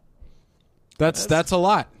all. That's a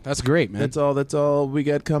lot. That's great, man. That's all we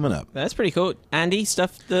got coming up. That's pretty cool. Andy,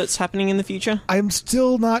 stuff that's happening in the future? I'm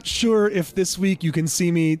still not sure if this week you can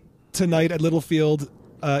see me tonight at Littlefield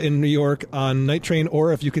in New York on Night Train,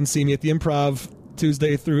 or if you can see me at the Improv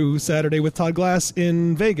Tuesday through Saturday with Todd Glass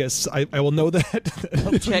in Vegas. I will know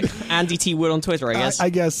that. Check Andy T. Wood on Twitter, I guess. I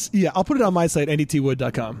guess, yeah. I'll put it on my site,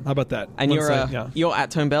 andytwood.com. How about that? And One you're site, yeah. you're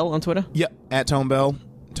at Tone Bell on Twitter? Yep, at Tonebell,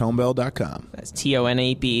 tonebell.com. That's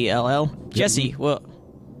TONABELL. Jesse, what?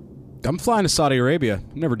 I'm flying to Saudi Arabia.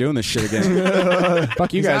 I'm never doing this shit again.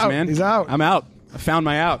 Fuck you guys, out. man. He's out. I'm out. I found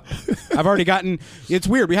my out. I've already gotten... It's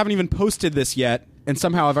weird. We haven't even posted this yet, and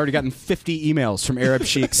somehow I've already gotten 50 emails from Arab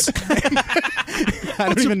sheiks. I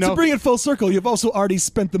don't even know. To bring it full circle, you've also already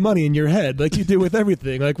spent the money in your head, like you do with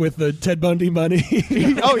everything, like with the Ted Bundy money.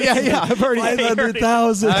 Oh, yeah. I've already...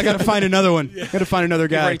 500,000. I got to find another one. Got to find another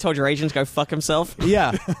You already guy. told your agent to go fuck himself?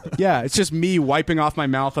 Yeah. It's just me wiping off my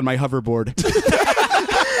mouth on my hoverboard.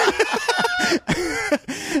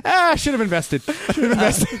 I should have invested.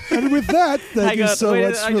 And with that, thank you so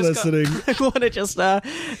much for listening. I want to just,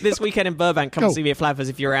 this weekend in Burbank, come and see me at Flappers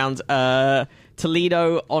if you're around.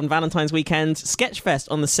 Toledo on Valentine's weekend. Sketchfest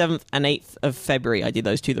on the 7th and 8th of February. I did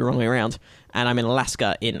those two the wrong way around. And I'm in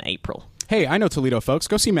Alaska in April. Hey, I know Toledo folks.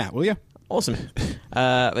 Go see Matt, will you? Awesome.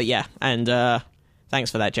 But yeah, and thanks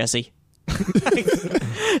for that, Jesse.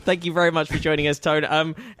 Thank you very much for joining us,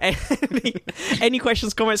 Tone. Any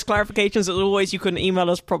questions, comments, clarifications, as always, you can email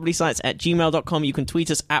us probablyscience@gmail.com. You can tweet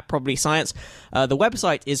us at probablyscience. The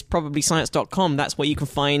website is probablyscience.com. That's where you can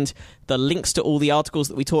find the links to all the articles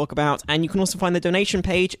that we talk about, and you can also find the donation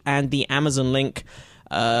page and the Amazon link.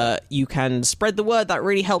 You can spread the word. That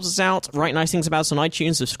really helps us out. Write nice things about us on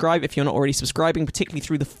iTunes. Subscribe if you're not already subscribing, particularly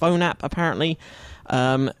through the phone app, apparently.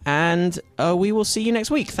 And we will see you next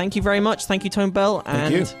week. Thank you very much. Thank you, Tone Bell. Thank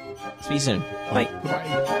and you. See you soon. Bye.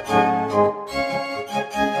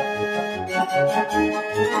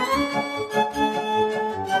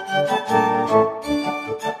 Bye.